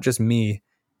 it's not just me.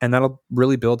 And that'll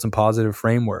really build some positive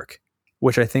framework,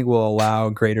 which I think will allow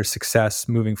greater success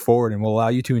moving forward and will allow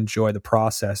you to enjoy the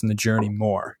process and the journey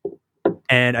more.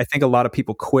 And I think a lot of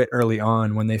people quit early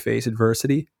on when they face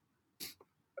adversity.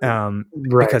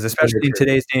 Because especially in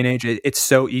today's day and age, it's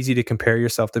so easy to compare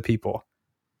yourself to people.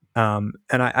 And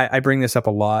I bring this up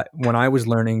a lot. When I was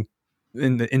learning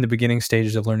in the beginning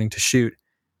stages of learning to shoot,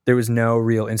 there was no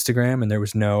real Instagram and there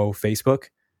was no Facebook.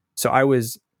 So I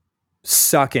was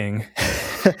sucking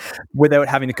without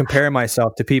having to compare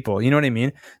myself to people. You know what I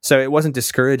mean? So it wasn't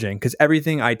discouraging, because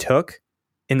everything I took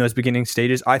in those beginning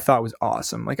stages, I thought was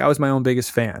awesome. Like I was my own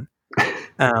biggest fan.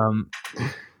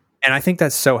 And I think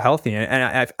that's so healthy.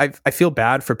 And I feel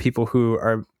bad for people who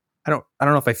are, I don't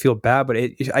know if I feel bad, but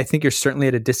I think you're certainly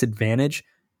at a disadvantage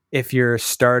if you're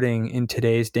starting in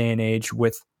today's day and age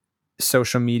with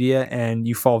social media and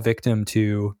you fall victim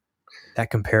to that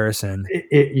comparison.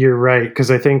 You're right. Because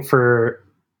I think for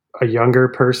a younger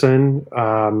person,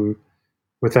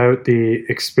 without the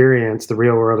experience, the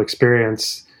real world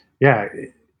experience,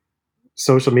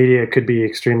 social media could be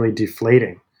extremely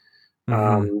deflating.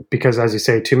 Because, as you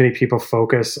say, too many people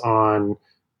focus on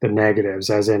the negatives,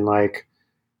 as in like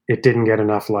it didn't get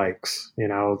enough likes. You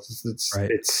know,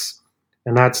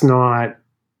 and that's not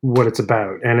what it's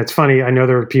about. And it's funny. I know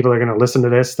there are people that are going to listen to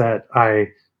this that I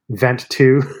vent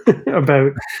to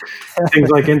about things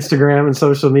like Instagram and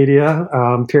social media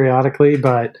periodically,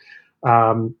 but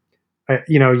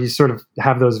you sort of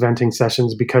have those venting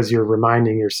sessions because you're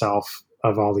reminding yourself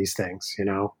of all these things. You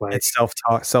know, like it's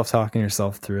self-talking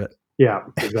yourself through it. Yeah,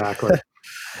 exactly.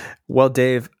 Well,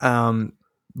 Dave,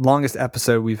 longest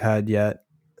episode we've had yet.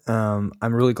 I'm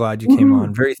really glad you came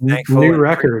on. Very thankful.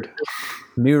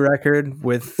 New record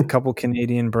with a couple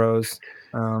Canadian bros.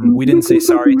 We didn't say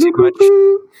sorry too much.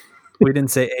 We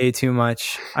didn't say too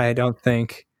much, I don't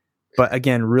think. But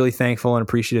again, really thankful and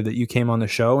appreciative that you came on the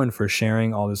show and for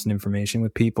sharing all this information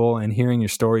with people, and hearing your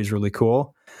story is really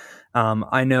cool.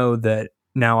 I know that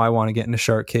now I want to get in a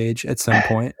shark cage at some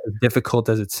point, as difficult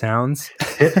as it sounds.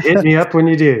 Hit me up when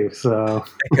you do. So,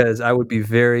 because I would be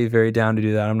very, very down to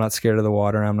do that. I'm not scared of the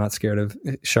water. I'm not scared of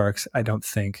sharks. I don't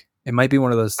think. It might be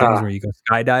one of those things where you go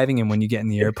skydiving, and when you get in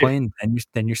the airplane,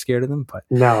 then you're scared of them. But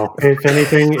no, if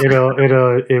anything,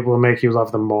 it will make you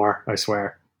love them more. I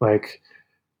swear. Like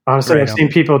Honestly, Right I've on. seen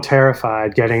people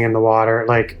terrified getting in the water,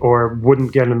 like, or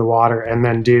wouldn't get in the water and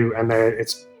then do, and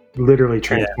it's literally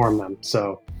transformed them.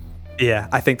 So Yeah,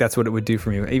 I think that's what it would do for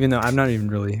me, even though I'm not even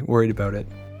really worried about it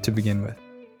to begin with.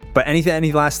 But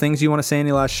any last things you want to say?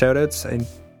 Any last shout outs? Other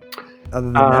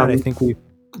than that, I think we...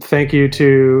 Thank you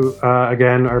to,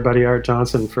 again, our buddy Art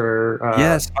Johnson for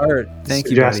Yes, Art. Thank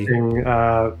you, buddy.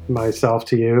 suggesting myself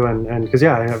to you. And because,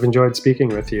 I've enjoyed speaking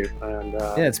with you. And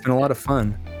yeah, it's been a lot of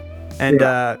fun.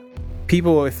 And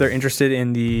people, if they're interested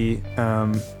in the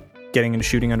getting into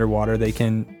shooting underwater, they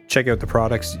can check out the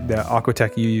products, the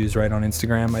Aquatech you use right on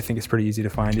Instagram. I think it's pretty easy to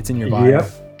find. It's in your bio.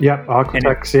 Yep.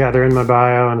 Aquatech. They're in my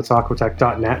bio, and it's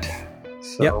aquatech.net.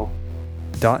 So.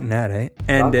 .net, eh?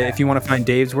 And if you want to find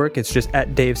Dave's work, it's just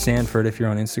at Dave Sandford if you're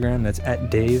on Instagram. That's at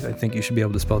Dave. I think you should be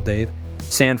able to spell Dave.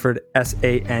 Sandford,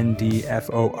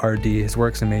 Sandford. His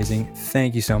work's amazing.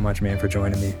 Thank you so much, man, for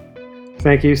joining me.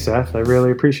 Thank you, Seth. I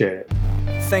really appreciate it.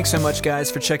 Thanks so much,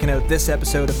 guys, for checking out this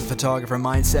episode of the Photographer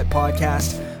Mindset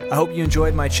Podcast. I hope you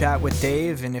enjoyed my chat with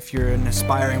Dave, and if you're an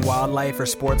aspiring wildlife or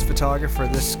sports photographer,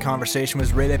 this conversation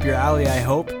was right up your alley, I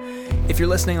hope. If you're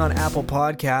listening on Apple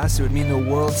Podcasts, it would mean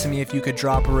the world to me if you could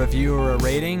drop a review or a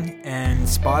rating, and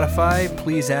Spotify,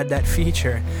 please add that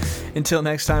feature. Until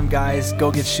next time, guys,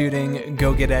 go get shooting,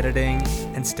 go get editing,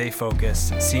 and stay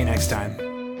focused. See you next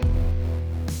time.